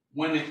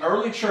when the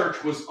early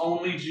church was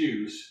only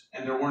Jews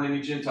and there weren't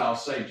any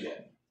Gentiles saved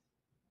yet.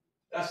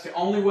 That's the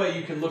only way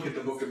you can look at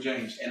the book of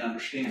James and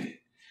understand it.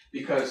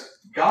 Because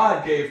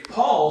God gave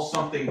Paul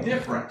something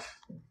different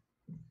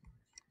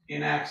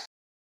in Acts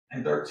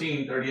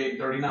 13, 38, and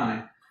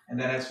 39. And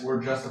that is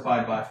we're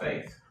justified by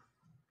faith,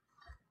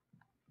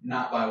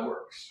 not by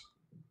works.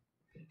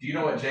 Do you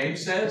know what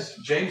James says?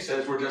 James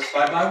says we're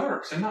justified by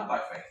works and not by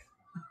faith.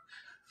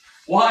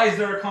 Why is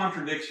there a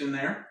contradiction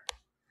there?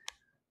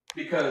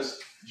 Because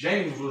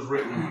James was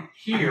written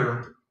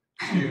here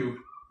to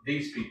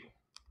these people.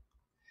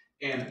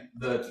 And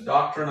the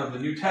doctrine of the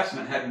New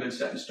Testament hadn't been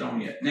set in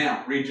stone yet.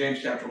 Now, read James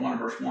chapter 1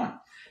 verse 1.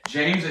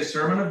 James, a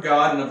servant of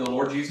God and of the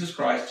Lord Jesus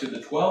Christ, to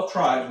the 12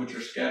 tribes which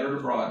are scattered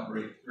abroad,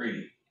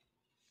 greeting.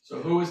 So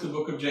who is the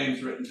book of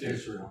James written to?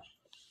 Israel.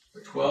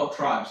 The 12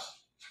 tribes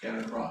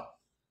scattered abroad.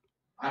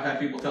 I've had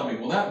people tell me,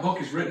 well, that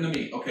book is written to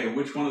me. Okay,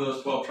 which one of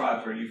those 12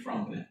 tribes are you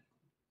from then?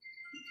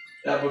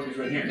 That book is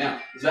written here. Now,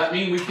 does that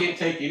mean we can't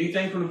take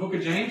anything from the book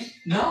of James?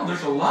 No,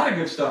 there's a lot of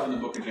good stuff in the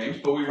book of James,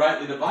 but we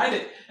rightly divide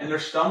it, and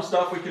there's some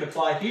stuff we can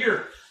apply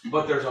here,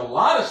 but there's a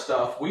lot of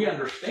stuff we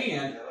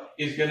understand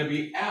is going to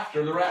be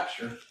after the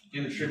rapture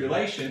in the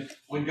tribulation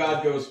when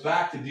God goes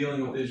back to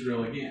dealing with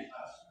Israel again.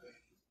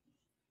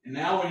 And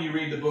now when you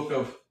read the book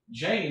of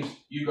James,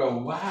 you go,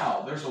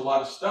 wow, there's a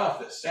lot of stuff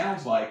that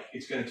sounds like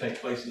it's going to take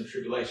place in the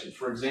tribulation.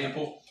 For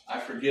example, I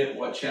forget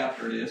what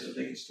chapter it is. I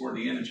think it's toward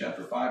the end of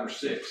chapter 5 or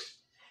 6.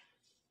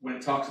 When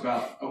it talks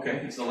about,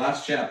 okay, it's the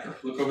last chapter.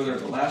 Look over there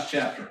at the last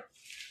chapter.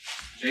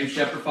 James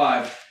chapter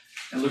 5,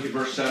 and look at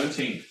verse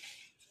 17.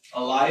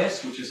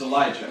 Elias, which is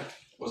Elijah,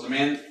 was a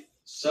man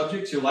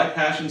subject to like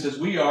passions as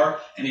we are,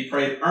 and he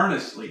prayed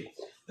earnestly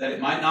that it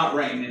might not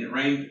rain, and it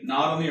rained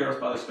not on the earth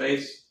by the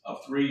space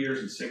of 3 years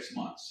and 6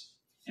 months.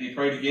 And he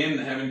prayed again, and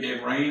the heaven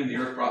gave rain, and the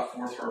earth brought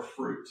forth her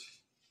fruit.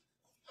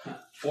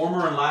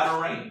 Former and latter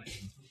rain.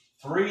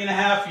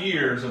 3.5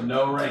 years of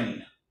no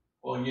rain.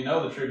 Well, you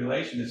know the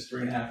tribulation is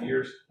 3.5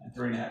 years, and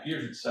 3.5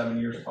 years, it's 7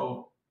 years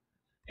total.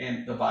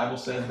 And the Bible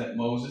says that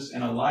Moses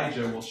and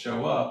Elijah will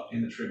show up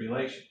in the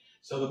tribulation.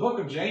 So the book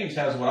of James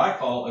has what I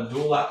call a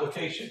dual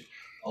application.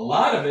 A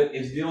lot of it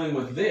is dealing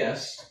with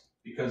this,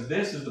 because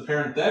this is the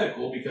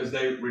parenthetical, because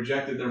they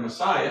rejected their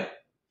Messiah.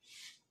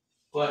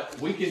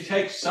 But we can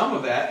take some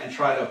of that and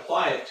try to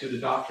apply it to the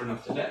doctrine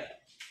of today,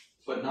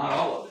 but not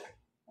all of it.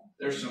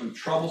 There's some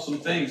troublesome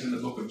things in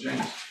the book of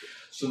James.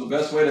 So the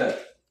best way to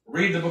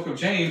read the book of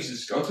James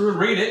is go through and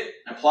read it,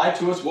 apply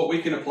to us what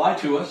we can apply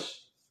to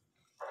us,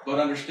 but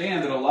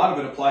understand that a lot of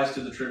it applies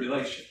to the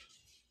tribulation.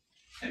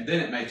 And then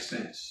it makes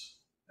sense.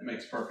 It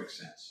makes perfect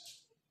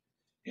sense.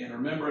 And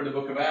remember in the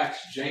book of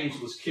Acts, James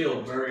was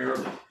killed very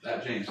early.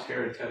 That James,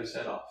 Herod cut his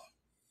head off.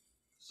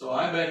 So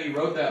I bet he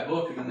wrote that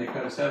book and then they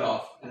cut his head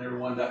off. And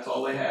everyone, that's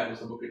all they had was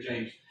the book of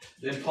James.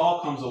 Then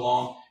Paul comes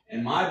along,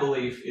 and my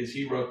belief is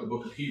he wrote the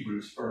book of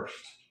Hebrews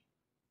first.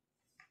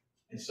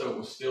 And so it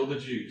was still the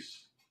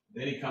Jews.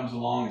 Then he comes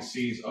along and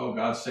sees, oh,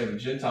 God's saving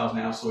Gentiles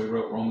now, so he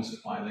wrote Romans and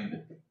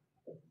Philemon.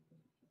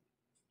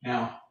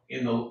 Now,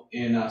 in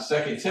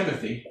 2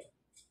 Timothy,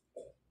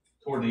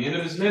 toward the end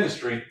of his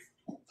ministry,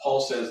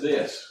 Paul says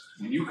this,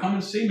 when you come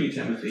and see me,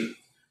 Timothy,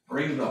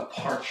 bring the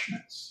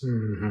parchments.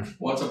 Mm-hmm.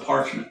 What's a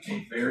parchment?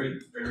 A very,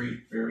 very,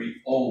 very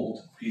old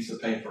piece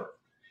of paper.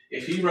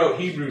 If he wrote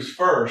Hebrews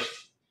first,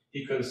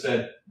 he could have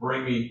said,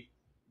 bring me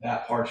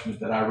that parchment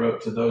that I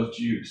wrote to those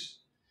Jews.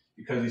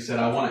 Because he said,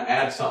 I want to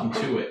add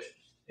something to it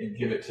and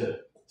give it to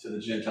the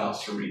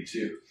Gentiles to read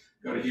too.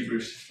 Go to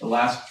Hebrews, the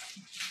last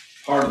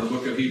part of the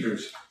book of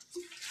Hebrews.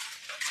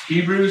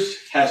 Hebrews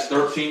has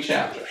 13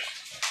 chapters.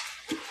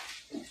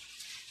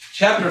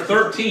 Chapter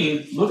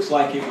 13 looks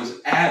like it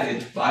was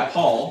added by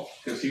Paul,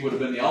 because he would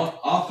have been the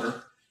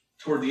author,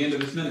 toward the end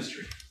of his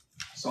ministry.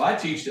 So I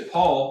teach that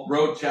Paul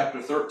wrote chapter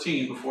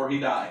 13 before he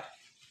died.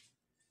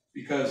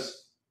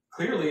 Because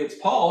clearly it's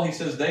Paul. He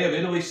says, they of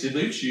Italy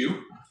salute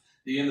you.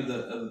 The end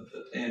of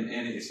and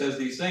it says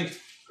these things,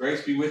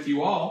 grace be with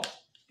you all.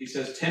 He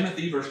says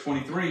Timothy, verse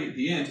 23 at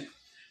the end.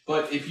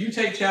 But if you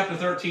take chapter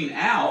 13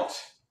 out,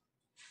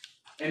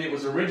 and it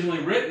was originally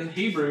written,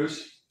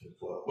 Hebrews,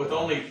 with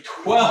only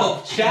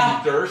 12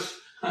 chapters,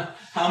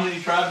 How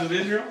many tribes of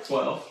Israel?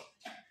 12.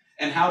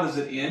 And how does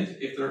it end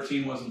if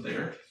 13 wasn't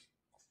there?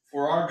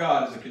 For our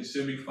God is a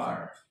consuming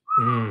fire.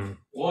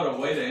 What a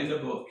way to end a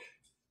book.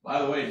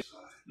 By the way,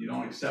 you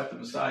don't accept the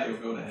Messiah, you'll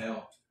go to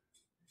hell.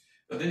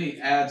 But then he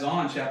adds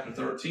on chapter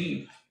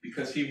 13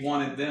 because he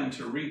wanted them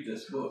to read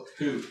this book.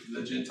 Who?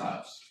 The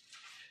Gentiles.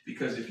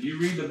 Because if you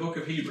read the book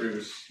of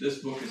Hebrews, this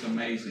book is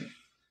amazing.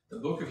 The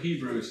book of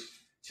Hebrews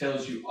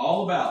tells you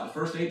all about, the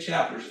first 8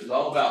 chapters is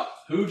all about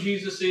who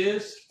Jesus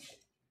is,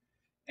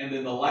 and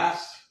then the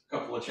last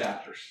couple of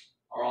chapters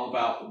are all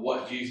about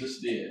what Jesus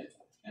did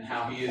and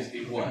how he is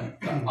the what?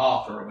 The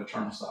author of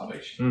eternal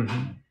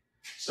salvation.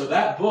 So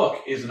that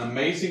book is an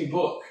amazing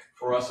book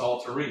for us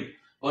all to read.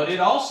 But it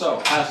also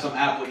has some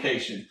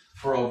application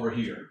for over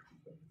here.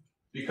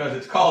 Because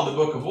it's called the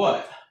book of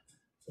what?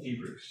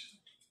 Hebrews.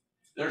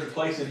 There's a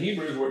place in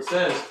Hebrews where it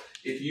says,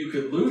 if you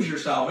could lose your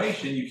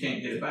salvation, you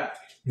can't get it back.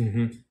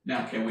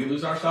 Now, can we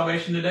lose our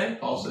salvation today?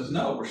 Paul says,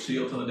 no, we're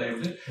sealed till the day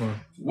of death.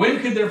 When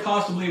could there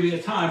possibly be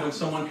a time when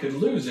someone could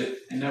lose it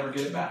and never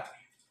get it back?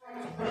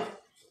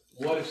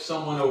 What if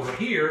someone over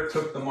here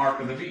took the mark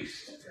of the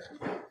beast?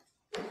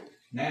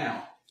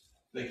 Now,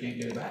 they can't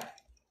get it back.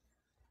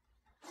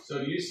 So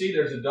do you see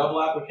there's a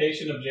double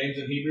application of James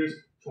and Hebrews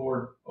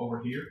toward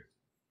over here?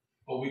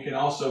 But we can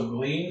also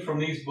glean from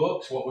these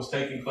books what was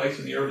taking place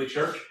in the early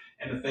church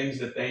and the things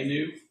that they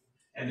knew.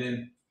 And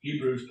then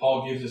Hebrews,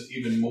 Paul gives us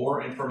even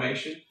more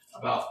information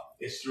about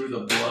it's through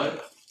the blood.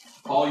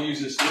 Paul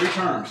uses 3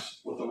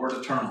 terms with the word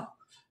eternal.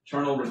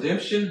 Eternal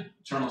redemption,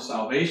 eternal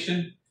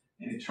salvation,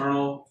 and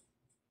eternal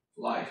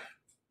life.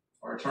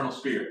 Or eternal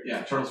spirit.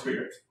 Yeah, eternal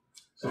spirit.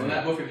 So in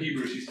that book of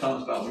Hebrews, he's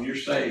telling us about when you're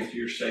saved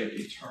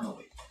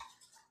eternally.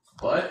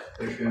 But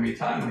there's going to be a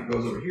time when it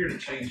goes over here and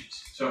it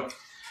changes. So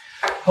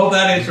hope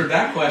that answered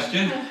that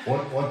question.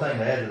 One thing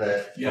to add to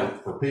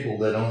that, for people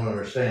that don't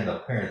understand the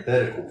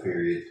parenthetical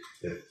period,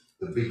 if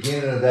the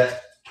beginning of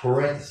that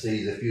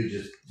parentheses, if you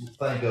just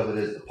think of it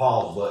as the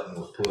pause button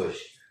was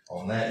pushed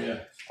on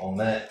that,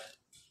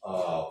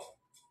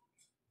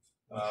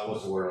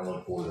 what's the word I'm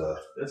looking for?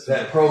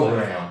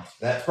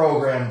 That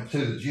program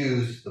to the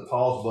Jews, the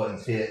pause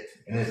button's hit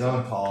and it's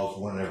unpaused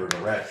whenever the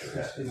rapture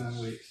happens.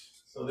 69 weeks.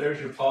 So there's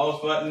your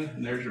pause button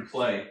and there's your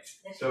play.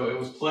 So it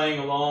was playing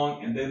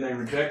along and then they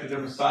rejected their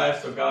Messiah,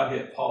 so God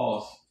hit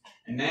pause.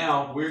 And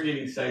now we're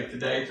getting saved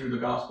today through the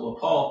gospel of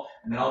Paul,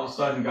 and then all of a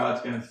sudden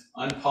God's going to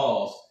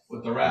unpause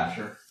with the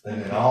rapture.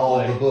 And then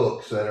all the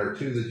books that are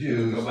to the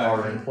Jews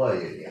are in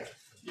play again.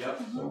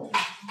 Yep.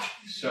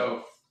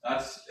 So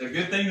that's a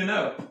good thing to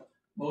know.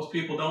 Most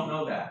people don't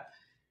know that.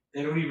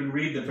 They don't even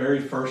read the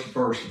very first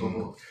verse of a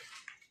book.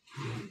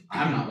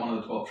 I'm not one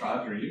of the 12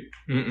 tribes, are you?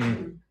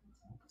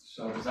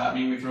 So does that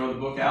mean we throw the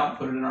book out and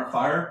put it in our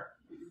fire?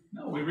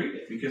 No, we read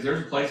it because there's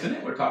a place in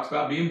it where it talks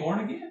about being born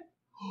again.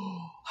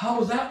 How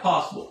was that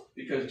possible?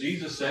 Because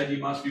Jesus said you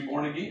must be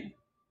born again.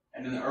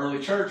 And in the early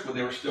church, when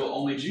they were still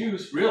only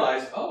Jews,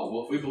 realized,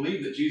 if we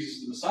believe that Jesus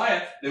is the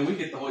Messiah, then we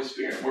get the Holy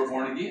Spirit. We're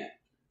born again.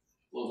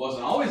 Well, it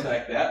wasn't always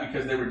like that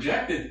because they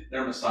rejected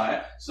their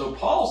Messiah. So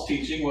Paul's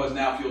teaching was,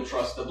 now if you'll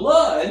trust the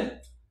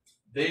blood,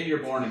 then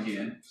you're born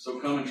again. So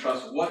come and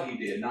trust what he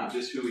did, not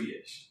just who he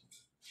is.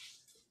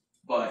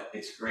 But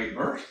it's a great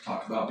verse. It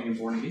talks about being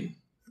born again.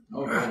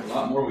 Oh, there's a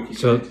lot more we can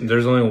So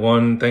there's only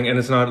one thing, and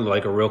it's not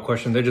like a real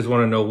question. They just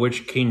want to know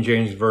which King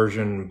James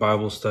Version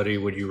Bible study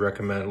would you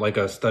recommend, like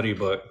a study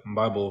book,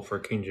 Bible for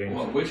King James?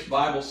 Well, which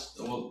Bible?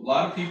 Well, a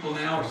lot of people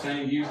now are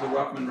saying use the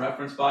Ruckman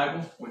Reference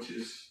Bible, which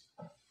is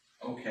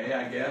okay,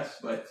 I guess.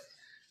 But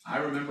I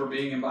remember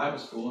being in Bible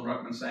school and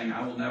Ruckman saying,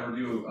 I will never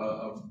do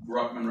a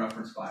Ruckman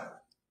Reference Bible.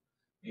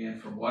 And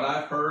from what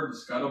I've heard, the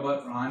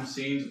scuttlebutt behind the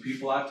scenes, the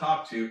people I've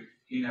talked to,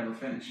 he never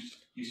finished.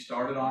 He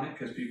started on it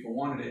because people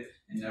wanted it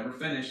and never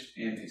finished.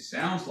 And it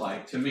sounds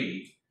like, to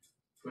me,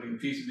 putting the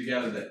pieces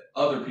together, that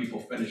other people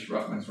finished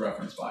Ruckman's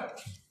Reference Bible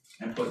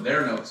and put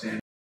their notes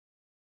in.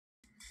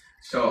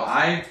 So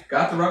I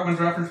got the Ruckman's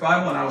Reference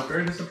Bible, and I was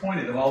very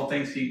disappointed of all the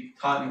things he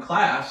taught in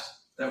class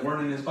that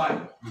weren't in his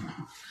Bible.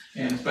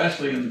 And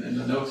especially in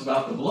the notes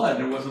about the blood,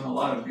 there wasn't a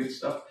lot of good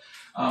stuff.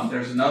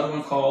 There's another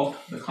one called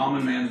the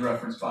Common Man's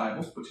Reference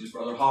Bible, which is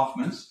Brother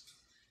Hoffman's.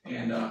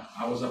 And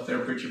I was up there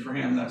preaching for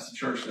him. That's the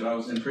church that I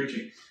was in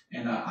preaching.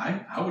 And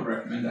I would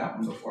recommend that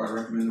one before I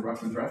recommend the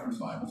Ruckman's Reference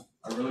Bible.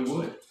 I really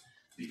would.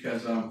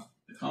 Because the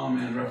Common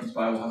Man's Reference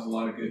Bible has a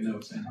lot of good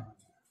notes in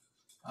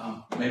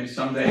it. Maybe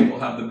someday we'll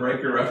have the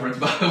Breaker Reference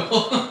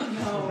Bible.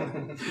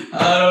 No.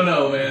 I don't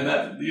know,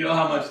 man. You know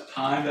how much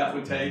time that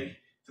would take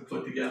to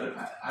put together?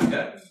 I've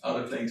got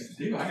other things to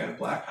do. I got a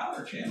Black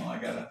Collar channel I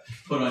got to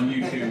put on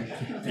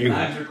YouTube. And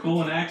knives are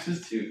cool and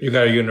axes too. You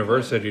got a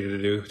university to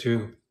do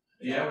too.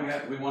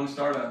 Yeah, we want to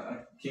start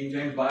a King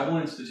James Bible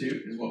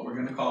Institute is what we're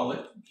going to call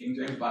it.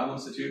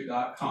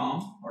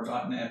 KingJamesBibleInstitute.com or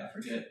 .net, I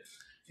forget.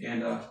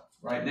 And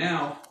right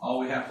now, all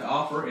we have to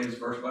offer is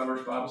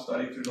verse-by-verse Bible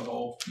study through the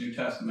whole New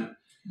Testament,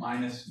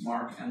 minus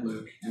Mark and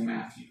Luke and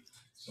Matthew.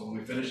 So when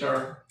we finish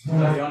our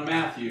study on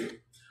Matthew,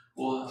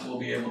 we'll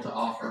be able to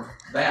offer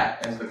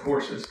that as the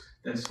courses.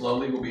 Then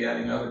slowly we'll be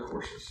adding other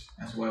courses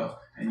as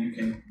well. and you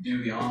can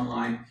do the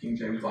online King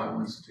James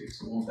Bible Institute.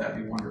 So won't that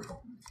be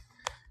wonderful?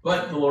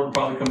 But the Lord will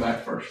probably come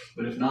back first.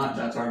 But if not,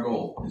 that's our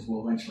goal, is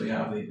we'll eventually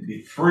have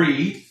the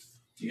free,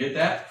 you get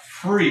that?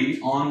 Free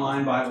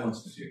online Bible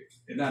Institute.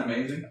 Isn't that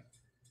amazing?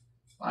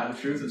 Buy the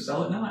truth and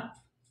sell it not.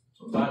 That's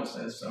what the Bible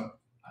says. So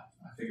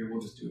I figure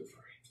we'll just do it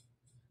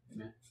free.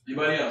 Amen.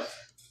 Anybody else?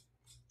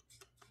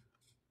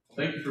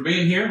 Thank you for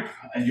being here,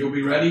 and you'll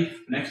be ready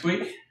next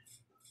week.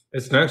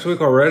 It's next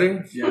week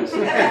already? Yes.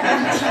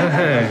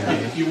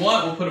 If you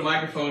want, we'll put a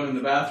microphone in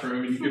the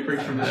bathroom and you can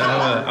preach from the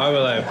shower. I'll be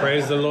like,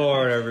 praise the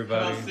Lord,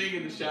 everybody. I'll sing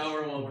in the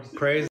shower while we're singing.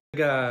 Praise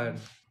God.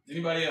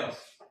 Anybody else?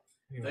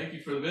 Thank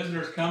you for the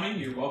visitors coming.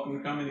 You're welcome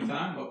to come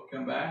anytime. Hope you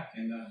come back.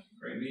 And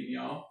great meeting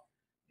y'all.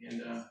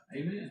 And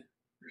amen.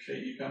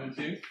 Appreciate you coming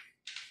too.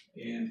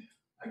 And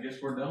I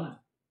guess we're done.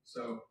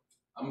 So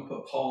I'm going to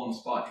put Paul on the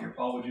spot here.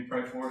 Paul, would you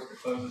pray for us to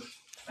close us?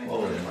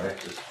 Holy and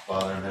righteous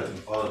Father in heaven,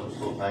 Father, we're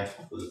so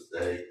thankful for this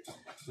day,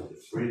 for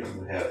the freedom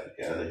we have to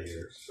gather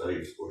here, study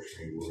the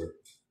portion of your word.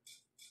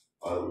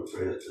 Father, we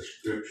pray that the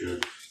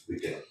scriptures we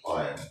can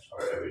apply in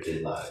our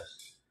everyday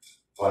lives.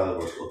 Father,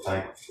 we're so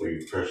thankful for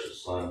your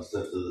precious Son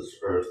sent to this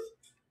earth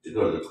to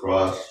go to the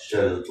cross,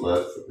 shed his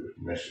blood for the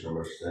remission of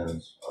our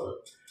sins.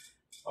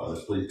 Father,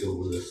 please go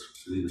with us,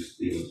 please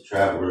be with the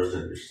travelers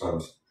in your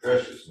Son's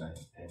precious name.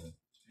 Amen.